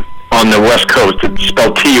Tuam on the west coast. It's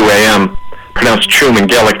spelled Tuam. Pronounced Tuam in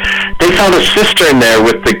Gaelic. They found a cistern there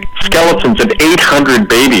with the skeletons of 800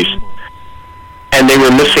 babies. And they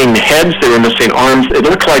were missing heads, they were missing arms. It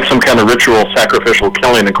looked like some kind of ritual sacrificial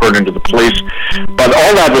killing, according to the police. But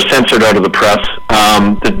all that was censored out of the press.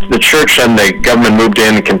 The church and the government moved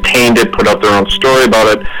in and contained it, put out their own story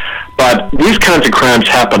about it. But these kinds of crimes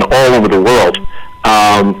happen all over the world.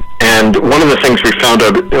 And one of the things we found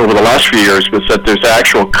out over the last few years was that there's an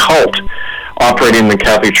actual cult operating in the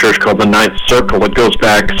Catholic Church called the Ninth Circle. It goes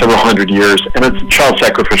back several hundred years, and it's a child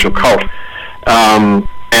sacrificial cult.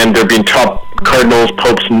 And there have been top cardinals,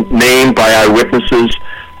 popes named by eyewitnesses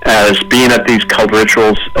as being at these cult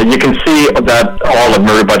rituals. You can see that all at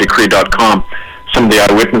murderbydecree.com, some of the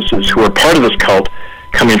eyewitnesses who are part of this cult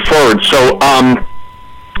coming forward. So,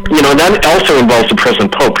 that also involves the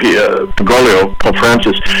present Pope, Bergoglio, Pope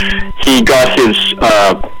Francis. He got his...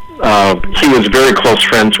 he was very close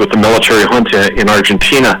friends with the military junta in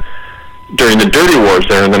Argentina during the dirty wars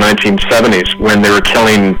there in the 1970s, when they were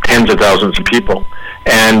killing tens of thousands of people.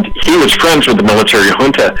 And he was friends with the military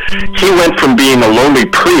junta. He went from being a lowly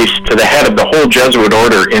priest to the head of the whole Jesuit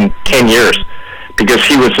order in 10 years, because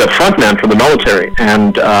he was a frontman for the military.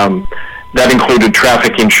 And that included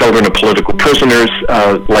trafficking children of political prisoners,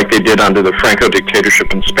 like they did under the Franco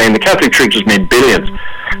dictatorship in Spain. The Catholic Church has made billions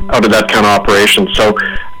out of that kind of operation. So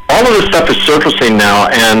all of this stuff is surfacing now,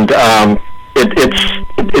 and it's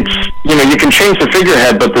you can change the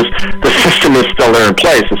figurehead, but the system is still there in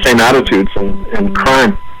place. The same attitudes and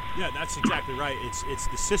crime. Yeah, that's exactly right. It's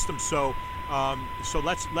the system. So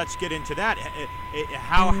let's get into that.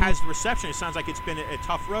 How has the reception? It sounds like it's been a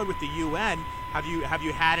tough road with the UN. Have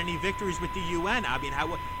you had any victories with the UN? I mean, how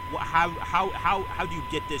do you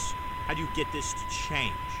get this? How do you get this to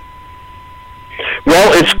change?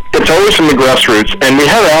 Well, it's always in the grassroots, and we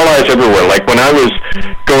have allies everywhere. Like when I was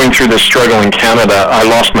going through this struggle in Canada, I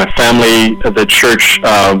lost my family. The church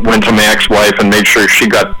went to my ex-wife and made sure she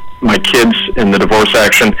got my kids in the divorce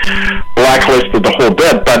action, blacklisted the whole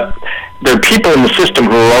bit. But there are people in the system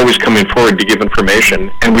who are always coming forward to give information,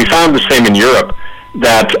 and we found the same in Europe,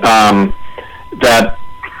 that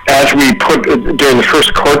as we put during the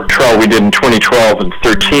first court trial we did in 2012 and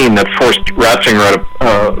 13 that forced Ratzinger out of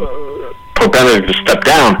Pope Benedict to step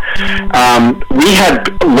down, we had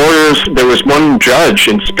lawyers. There was one judge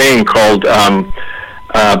in Spain called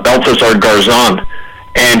Baltasar Garzon,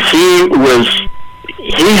 and he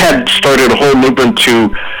had started a whole movement to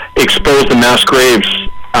expose the mass graves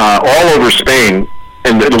all over Spain,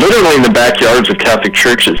 and literally in the backyards of Catholic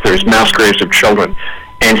churches there's mass graves of children.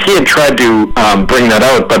 And he had tried to bring that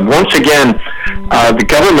out, but once again, the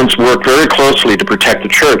governments work very closely to protect the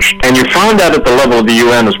church, and you found that at the level of the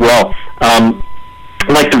UN as well.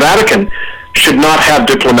 Like the Vatican should not have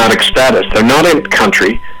diplomatic status. They're not a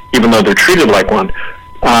country, even though they're treated like one.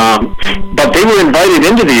 But they were invited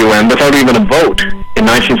into the UN without even a vote in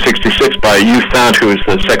 1966 by Yu Thant, who is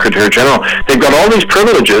the Secretary General. They've got all these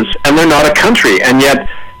privileges, and they're not a country, and yet,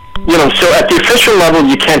 so at the official level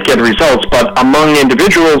you can't get results, but among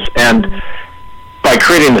individuals and by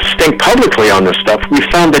creating the stink publicly on this stuff, we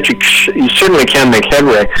found that you certainly can make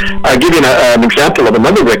headway. I'll give you an example of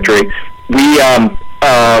another victory. We,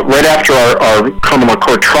 right after our Commonwealth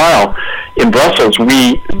Court trial, in Brussels,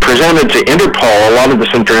 we presented to Interpol a lot of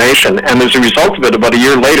this information, and as a result of it, about a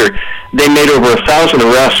year later, they made over 1,000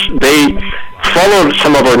 arrests. They followed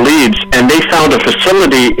some of our leads, and they found a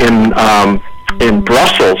facility in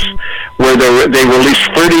Brussels where they released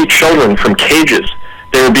 30 children from cages.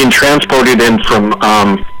 They were being transported in from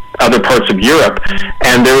other parts of Europe,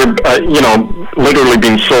 and they were, literally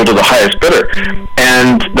being sold to the highest bidder.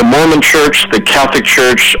 And the Mormon Church, the Catholic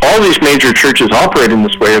Church, all these major churches operate in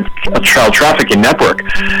this way of a child trafficking network.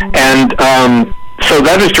 And so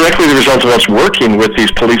that is directly the result of us working with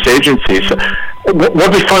these police agencies.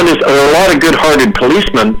 What we find is there are a lot of good-hearted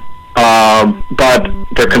policemen, but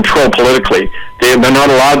they're controlled politically. They're not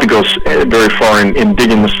allowed to go very far in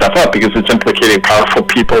digging this stuff up because it's implicating powerful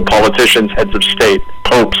people, politicians, heads of state,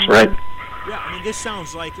 popes, right? Yeah, I mean, this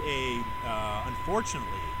sounds like unfortunately,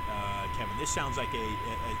 Kevin, this sounds like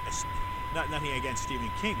nothing against Stephen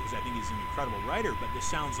King, because I think he's an incredible writer, but this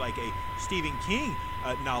sounds like a Stephen King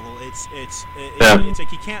novel. It's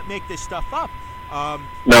like you can't make this stuff up.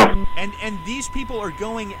 No. And these people are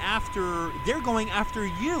going after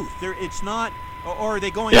youth. It's not, or are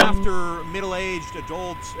they going after middle-aged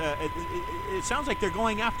adults? It sounds like they're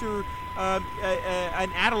going after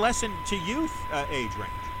an adolescent to youth age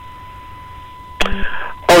range.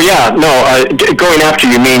 Oh yeah, no. Going after,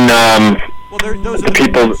 you mean those the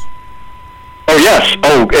people? Oh yes.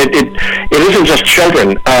 Oh, it isn't just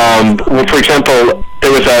children. Well, for example,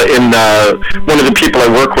 there was one of the people I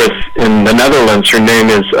work with in the Netherlands. Her name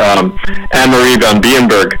is Anne-Marie van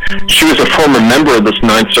Bienberg. She was a former member of this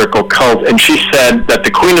Ninth Circle cult, and she said that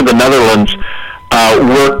the Queen of the Netherlands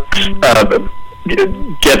works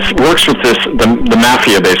with the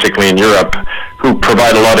mafia basically in Europe, who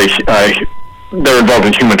provide a lot of. They're involved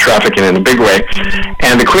in human trafficking in a big way.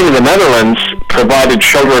 And the Queen of the Netherlands provided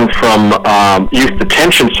children from youth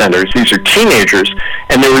detention centers. These are teenagers,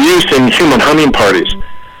 and they were used in human hunting parties.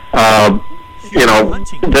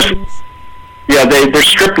 They're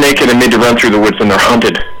stripped naked and made to run through the woods, and they're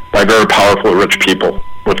hunted by very powerful, rich people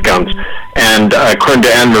with guns. And according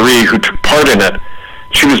to Anne-Marie, who took part in it,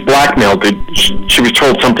 she was blackmailed. She was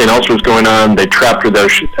told something else was going on. They trapped her there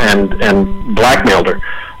and blackmailed her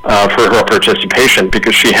for her participation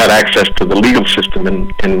because she had access to the legal system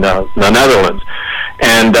in the Netherlands.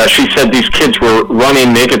 And she said these kids were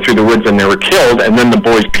running naked through the woods and they were killed, and then the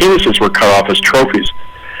boys' penises were cut off as trophies.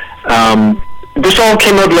 This all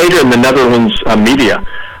came out later in the Netherlands media.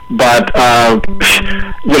 But,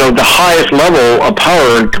 the highest level of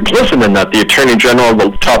power and complicit in that, the Attorney General, the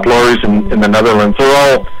top lawyers in the Netherlands, are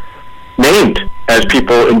all named as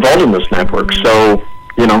people involved in this network. So,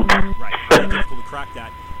 Right. It's difficult to crack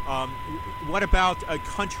that. What about a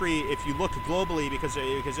country, if you look globally, because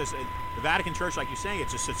the Vatican Church, like you're saying,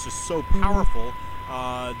 it's just so powerful.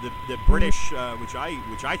 The British, which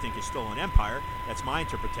I think is still an empire, that's my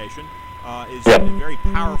interpretation, is very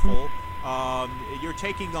powerful. You're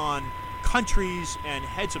taking on countries and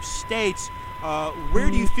heads of states.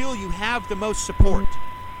 Where do you feel you have the most support?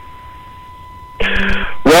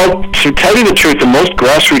 Well, to tell you the truth, the most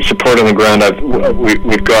grassroots support on the ground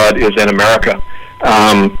we've got is in America.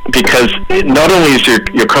 Because not only is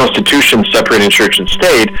your Constitution separating church and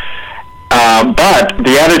state, but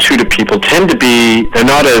the attitude of people tend to be, they're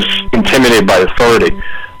not as intimidated by authority.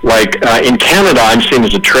 Like in Canada, I'm seen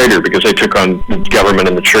as a traitor because I took on the government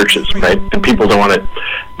and the churches, right? And people don't want it.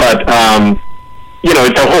 But,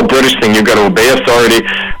 it's the whole British thing. You've got to obey authority.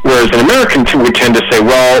 Whereas in American, we tend to say,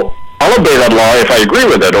 well, I'll obey that law if I agree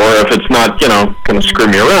with it, or if it's not, going to screw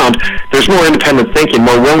me around. There's more independent thinking,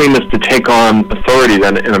 more willingness to take on authority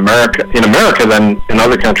than in America than in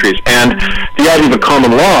other countries. And the idea of a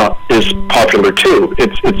common law is popular too.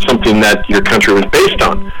 It's something that your country was based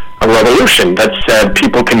on. A revolution that said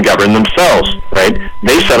people can govern themselves, right?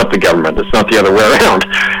 They set up the government. It's not the other way around.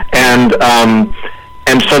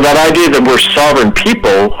 And so that idea that we're sovereign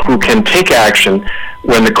people who can take action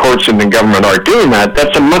when the courts and the government aren't doing that,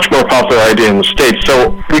 that's a much more popular idea in the States. So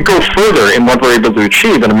we go further in what we're able to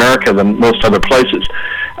achieve in America than most other places.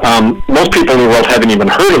 Most people in the world haven't even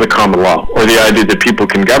heard of the common law or the idea that people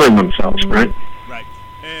can govern themselves, right? Right.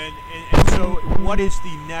 And so what is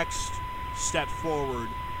the next step forward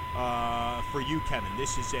for you, Kevin?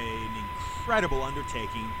 This is an incredible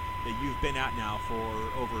undertaking that you've been at now for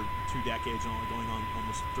over 2 decades, going on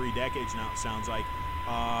almost 3 decades now, it sounds like.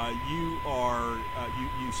 You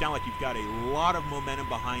sound like you've got a lot of momentum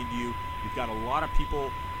behind you. You've got a lot of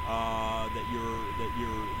people that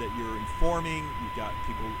you're informing. You've got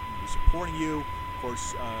people supporting you.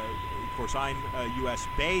 Of course, I'm U.S.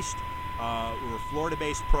 based. We're a Florida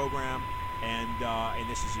based program, and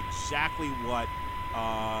this is exactly what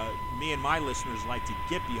me and my listeners like to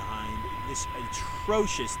get behind these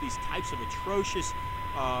types of atrocious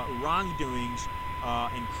wrongdoings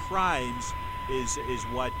and crimes is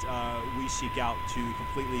what we seek out to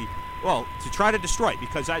completely, to try to destroy.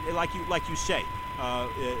 Because like you say,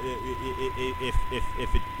 if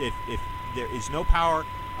there is no power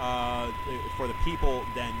for the people,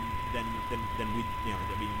 then we,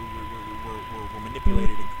 we're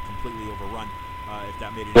manipulated and completely overrun. If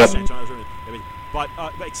that made any sense. But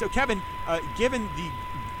so Kevin, given the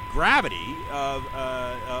gravity of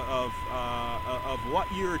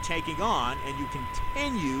what you're taking on, and you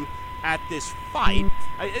continue at this fight,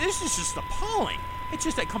 this is just appalling. It's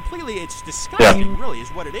just it's disgusting, really, is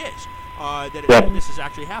what it is. That this is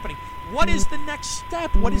actually happening. What is the next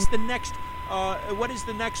step? What is the next block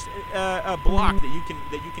that you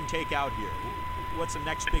can take out here? What's the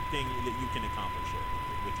next big thing that you can accomplish here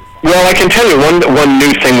with your fight? Well, I can tell you one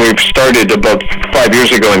new thing we've started about 5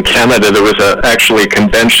 years ago in Canada. There was actually a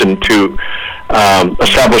convention to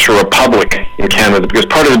establish a republic in Canada, because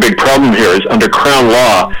part of the big problem here is under Crown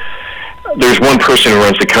law, there's one person who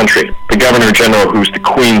runs the country, the Governor General, who's the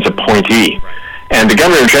Queen's appointee. Right. And the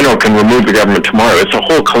Governor General can remove the government tomorrow. It's a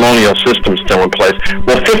whole colonial system still in place.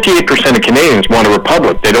 Well, 58% of Canadians want a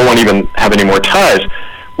republic. They don't want to even have any more ties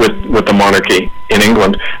with the monarchy in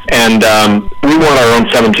England. And we want our own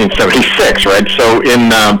 1776, right? So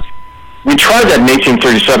we tried that in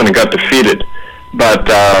 1837 and got defeated. But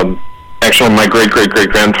actually, my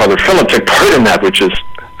great-great-great-grandfather Philip took part in that, which is,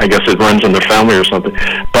 I guess it runs in their family or something.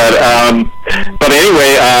 But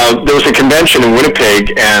anyway, there was a convention in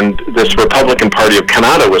Winnipeg, and this Republican Party of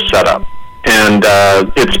Canada was set up. And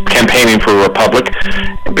it's campaigning for a republic,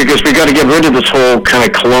 because we got to get rid of this whole kind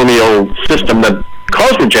of colonial system that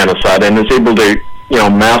caused the genocide and is able to,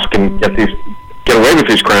 mask and get away with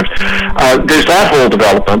these crimes. There's that whole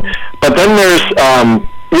development. But then there's,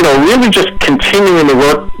 really just continuing the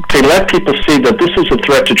work to let people see that this is a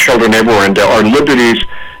threat to children everywhere and to our liberties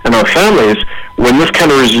and our families. When this kind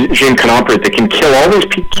of regime can operate, they can kill all these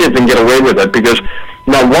kids and get away with it, because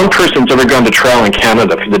not one person's ever gone to trial in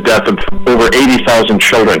Canada for the death of over 80,000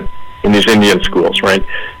 children in these Indian schools, right?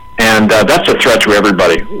 And that's a threat to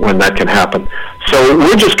everybody when that can happen. So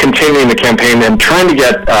we're just continuing the campaign and trying to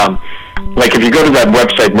get, if you go to that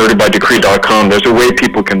website, murderbydecree.com, there's a way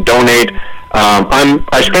people can donate.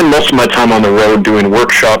 I spend most of my time on the road doing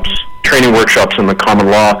workshops, training workshops in the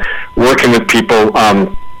common law, working with people.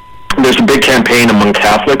 There's a big campaign among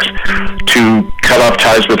Catholics to cut off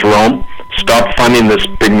ties with Rome, stop funding this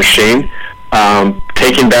big machine,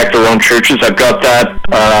 taking back their own churches. I've got that.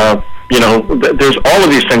 There's all of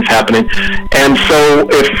these things happening. And so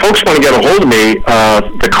if folks want to get a hold of me,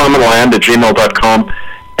 thecommonland@gmail.com,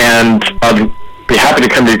 and I'd be happy to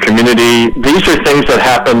come to your community. These are things that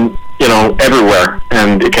happen, everywhere,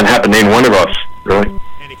 and it can happen to any one of us, really.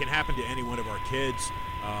 And it can happen to any one of our kids,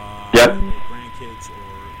 yep. or grandkids, or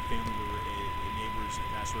family or neighbors, and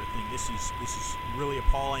that sort of thing. This is really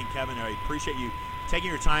appalling, Kevin. I appreciate you taking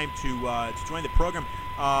your time to join the program.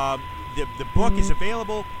 The book is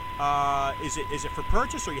available. Is it for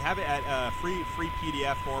purchase, or you have it at free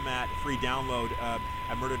PDF format, free download at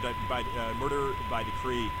Murder by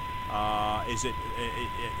Decree?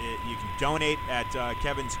 You can donate at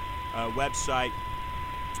Kevin's website.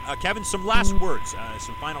 Kevin, some last words,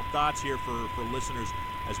 some final thoughts here for listeners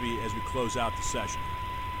as we close out the session.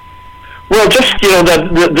 Well, just that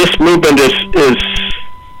this movement is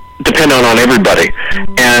dependent on everybody,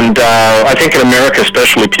 and I think in America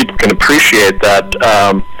especially, people can appreciate that.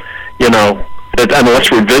 That unless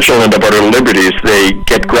we're vigilant about our liberties, they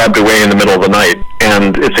get grabbed away in the middle of the night,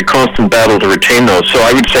 and it's a constant battle to retain those. So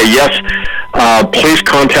I would say yes, please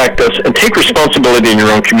contact us and take responsibility in your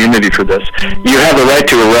own community for this. You have the right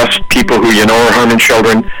to arrest people who are harming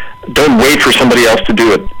children. Don't wait for somebody else to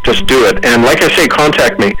do it. Just do it. And like I say,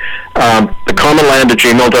 contact me,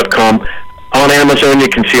 thecommonland@gmail.com. On Amazon, you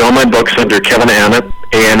can see all my books under Kevin Annett,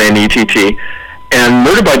 ANNETT, and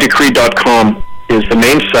murderbydecree.com is the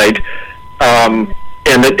main site, and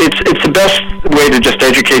it's the best way to just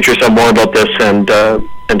educate yourself more about this and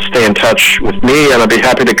stay in touch with me, and I'd be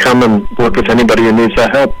happy to come and work with anybody who needs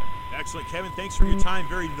that help. Excellent, Kevin. Thanks for your time.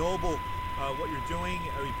 Very noble what you're doing.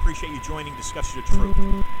 We appreciate you joining Discuss Your Truth.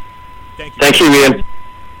 Thank you. Thank you, Ian.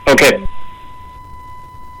 Okay.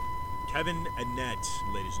 Kevin Annett,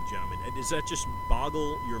 ladies and gentlemen. Does that just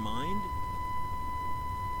boggle your mind?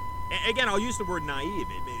 Again, I'll use the word naive.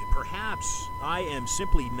 Perhaps I am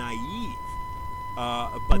simply naive,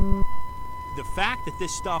 but the fact that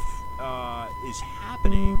this stuff is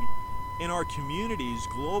happening in our communities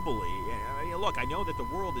globally. Look, I know that the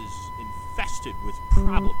world is infested with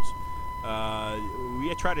problems,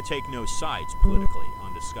 we try to take no sides politically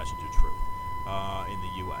on discussions of truth in the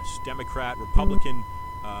U.S. Democrat, Republican,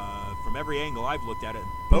 from every angle I've looked at it,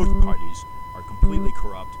 both parties are completely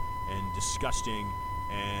corrupt and disgusting,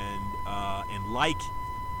 and like,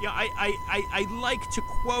 I like to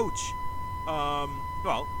quote,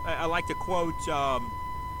 I like to quote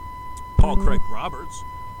Paul Craig Roberts,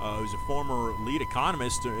 who's a former lead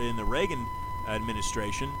economist in the Reagan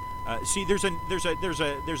administration. See, there's a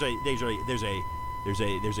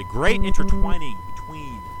great intertwining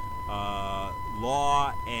between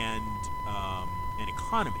law and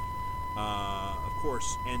economy, of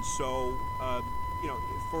course, and so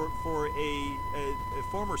for a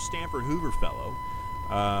former Stanford Hoover fellow,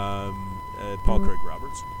 Paul Craig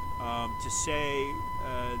Roberts, to say,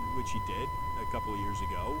 which he did a couple of years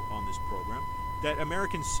ago on this program, that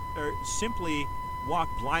Americans simply walk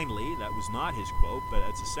blindly. That was not his quote, but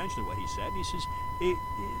that's essentially what he said. And he says they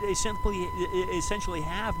essentially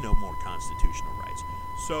have no more constitutional rights.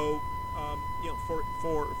 So,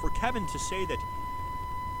 for Kevin to say that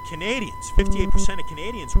Canadians, 58% of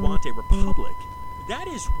Canadians want a republic, that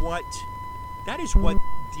is what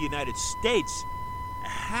the United States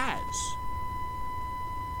has.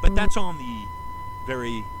 But that's on the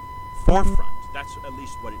very forefront. That's at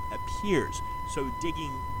least what it appears. So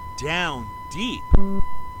digging down deep,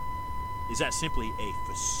 is that simply a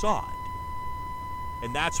facade?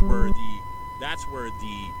 And that's where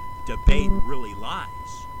the debate really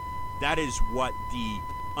lies. That is what the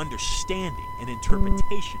understanding and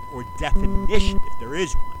interpretation or definition, if there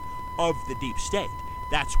is one, of the deep state.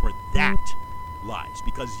 That's where that lies.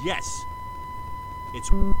 Because yes, it's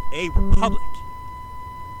a republic,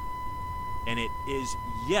 and it is,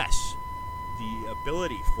 yes, the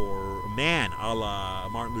ability for a man a la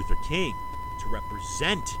Martin Luther King to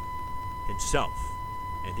represent himself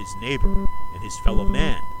and his neighbor and his fellow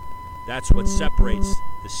man. That's what separates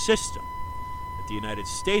the system that the United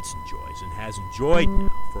States enjoys and has enjoyed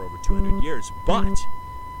now for over 200 years. But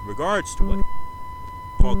in regards to what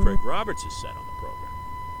Paul Craig Roberts has said on the program,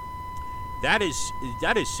 that is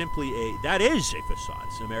simply a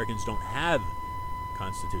facade. So Americans don't have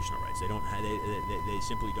constitutional rights. They don't have. They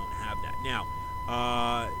simply don't have that. Now,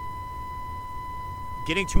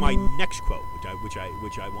 getting to my next quote, which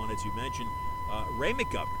I wanted to mention, Ray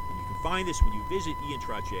McGovern. And you can find this when you visit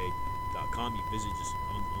iantrottier.com. You visit just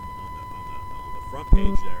on the front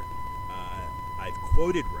page there. I've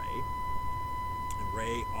quoted Ray. And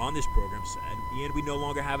Ray on this program said, "Ian, we no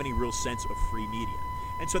longer have any real sense of free media."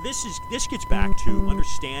 And so this gets back to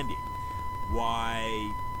understanding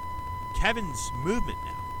why Kevin's movement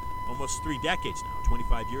now, almost 3 decades now,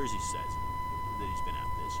 25 years he says that he's been at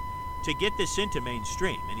this, to get this into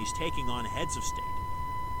mainstream, and he's taking on heads of state,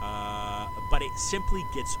 but it simply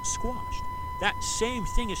gets squashed. That same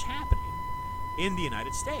thing is happening in the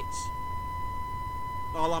United States.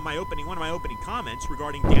 All on one of my opening comments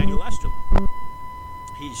regarding Daniel Esterlin.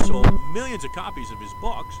 He sold millions of copies of his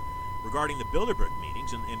books regarding the Bilderberg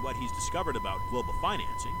meetings and what he's discovered about global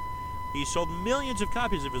financing. He sold millions of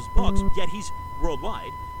copies of his books, yet he's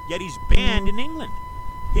worldwide, yet he's banned in England.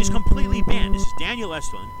 He's completely banned. This is Daniel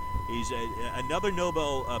Esterlin. He's another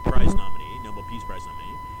Nobel Prize nominee, Nobel Peace Prize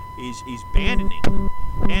nominee. He's banned in England,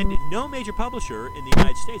 and no major publisher in the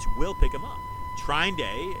United States will pick him up. Trine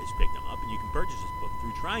Day has picked him up, and you can purchase his book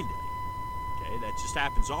through Trine Day. Okay, that just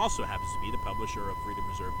happens to be the publisher of Freedom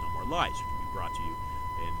Reserved No More Lies, which will be brought to you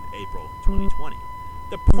in April 2020.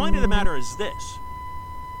 The point of the matter is this.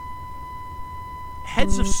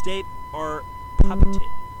 Heads of state are puppeted.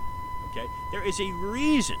 Okay? There is a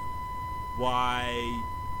reason why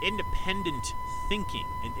independent thinking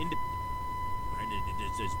and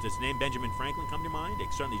does the name Benjamin Franklin come to mind?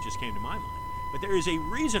 It certainly just came to my mind. But there is a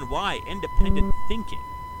reason why independent thinking,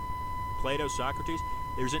 Plato, Socrates,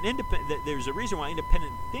 there's a reason why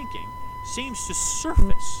independent thinking seems to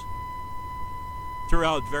surface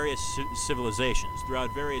throughout various civilizations,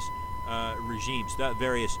 throughout various regimes, throughout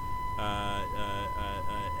various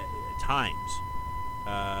times,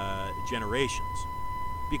 generations,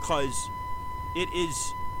 because it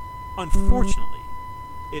is, unfortunately,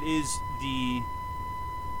 it is the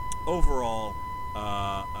overall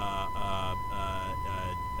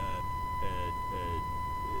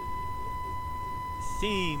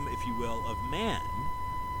theme, if you will, of man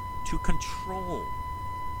to control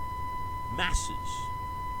masses,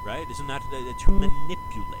 right? Isn't that to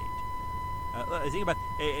manipulate?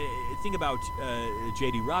 Think about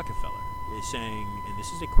J.D. Rockefeller saying, and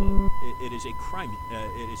this is a quote: "It is a crime.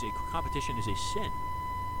 Competition is a sin."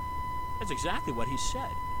 That's exactly what he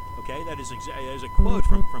said. Okay, that is a quote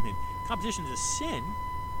from him. Competition is a sin.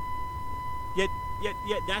 Yet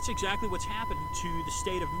Yeah, that's exactly what's happened to the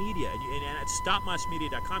state of media. And at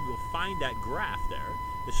stopmassmedia.com, you'll find that graph there.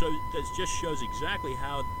 That just shows exactly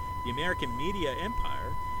how the American media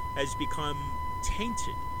empire has become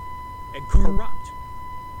tainted and corrupt.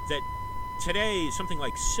 That today, something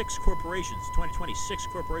like 6 corporations, 2020, 6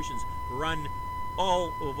 corporations run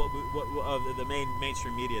all of the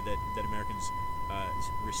mainstream media that Americans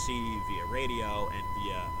receive via radio and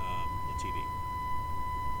via TV.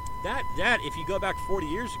 That if you go back 40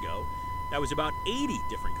 years ago, that was about 80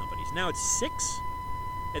 different companies. Now it's 6,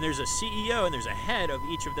 and there's a CEO and there's a head of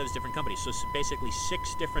each of those different companies. So basically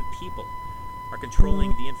 6 different people are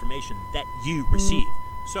controlling the information that you receive.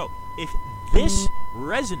 So if this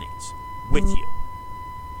resonates with you,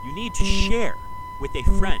 you need to share with a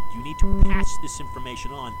friend. You need to pass this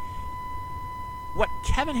information on. What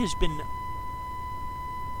Kevin has been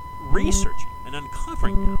researching and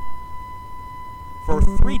uncovering now for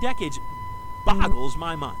 3 decades boggles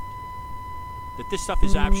my mind that this stuff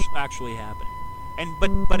is actually happening. And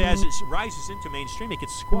but as it rises into mainstream, it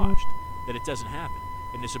gets squashed. That it doesn't happen.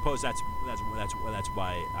 And I suppose that's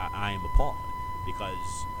why I am appalled,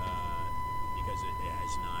 because it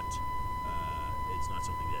has not it's not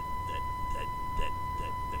something that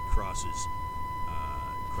crosses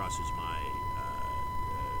my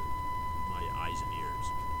my eyes and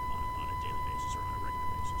ears on a daily basis or on a regular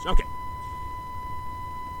basis. Okay.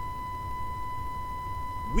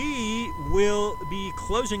 We will be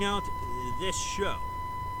closing out this show.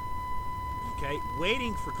 Okay,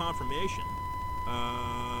 waiting for confirmation.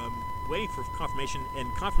 And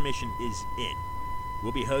confirmation is in.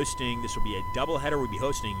 We'll be hosting. This will be a doubleheader. We'll be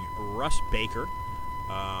hosting Russ Baker,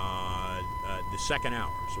 the second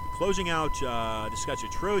hour. So we're closing out Discuss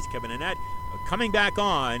Your Truth. Kevin Annett coming back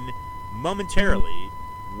on momentarily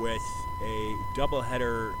with a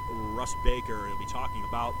doubleheader. Russ Baker. He'll be talking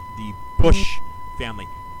about the Bush family.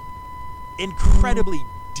 Incredibly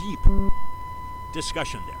deep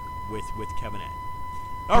discussion there with Kevin Ed.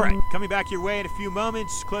 All right, coming back your way in a few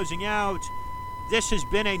moments, closing out. This has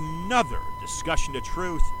been another Discussion to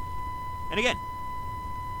Truth. And again,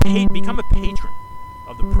 become a patron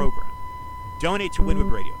of the program. Donate to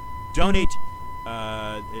Winweb Radio. Donate to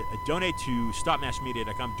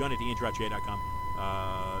StopMassMedia.com. Donate to InterRouteJ.com.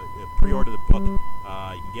 Pre-order the book. You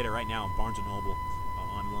can get it right now on Barnes & Noble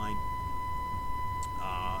online.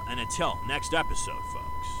 And until next episode,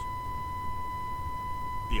 folks,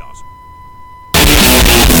 be awesome.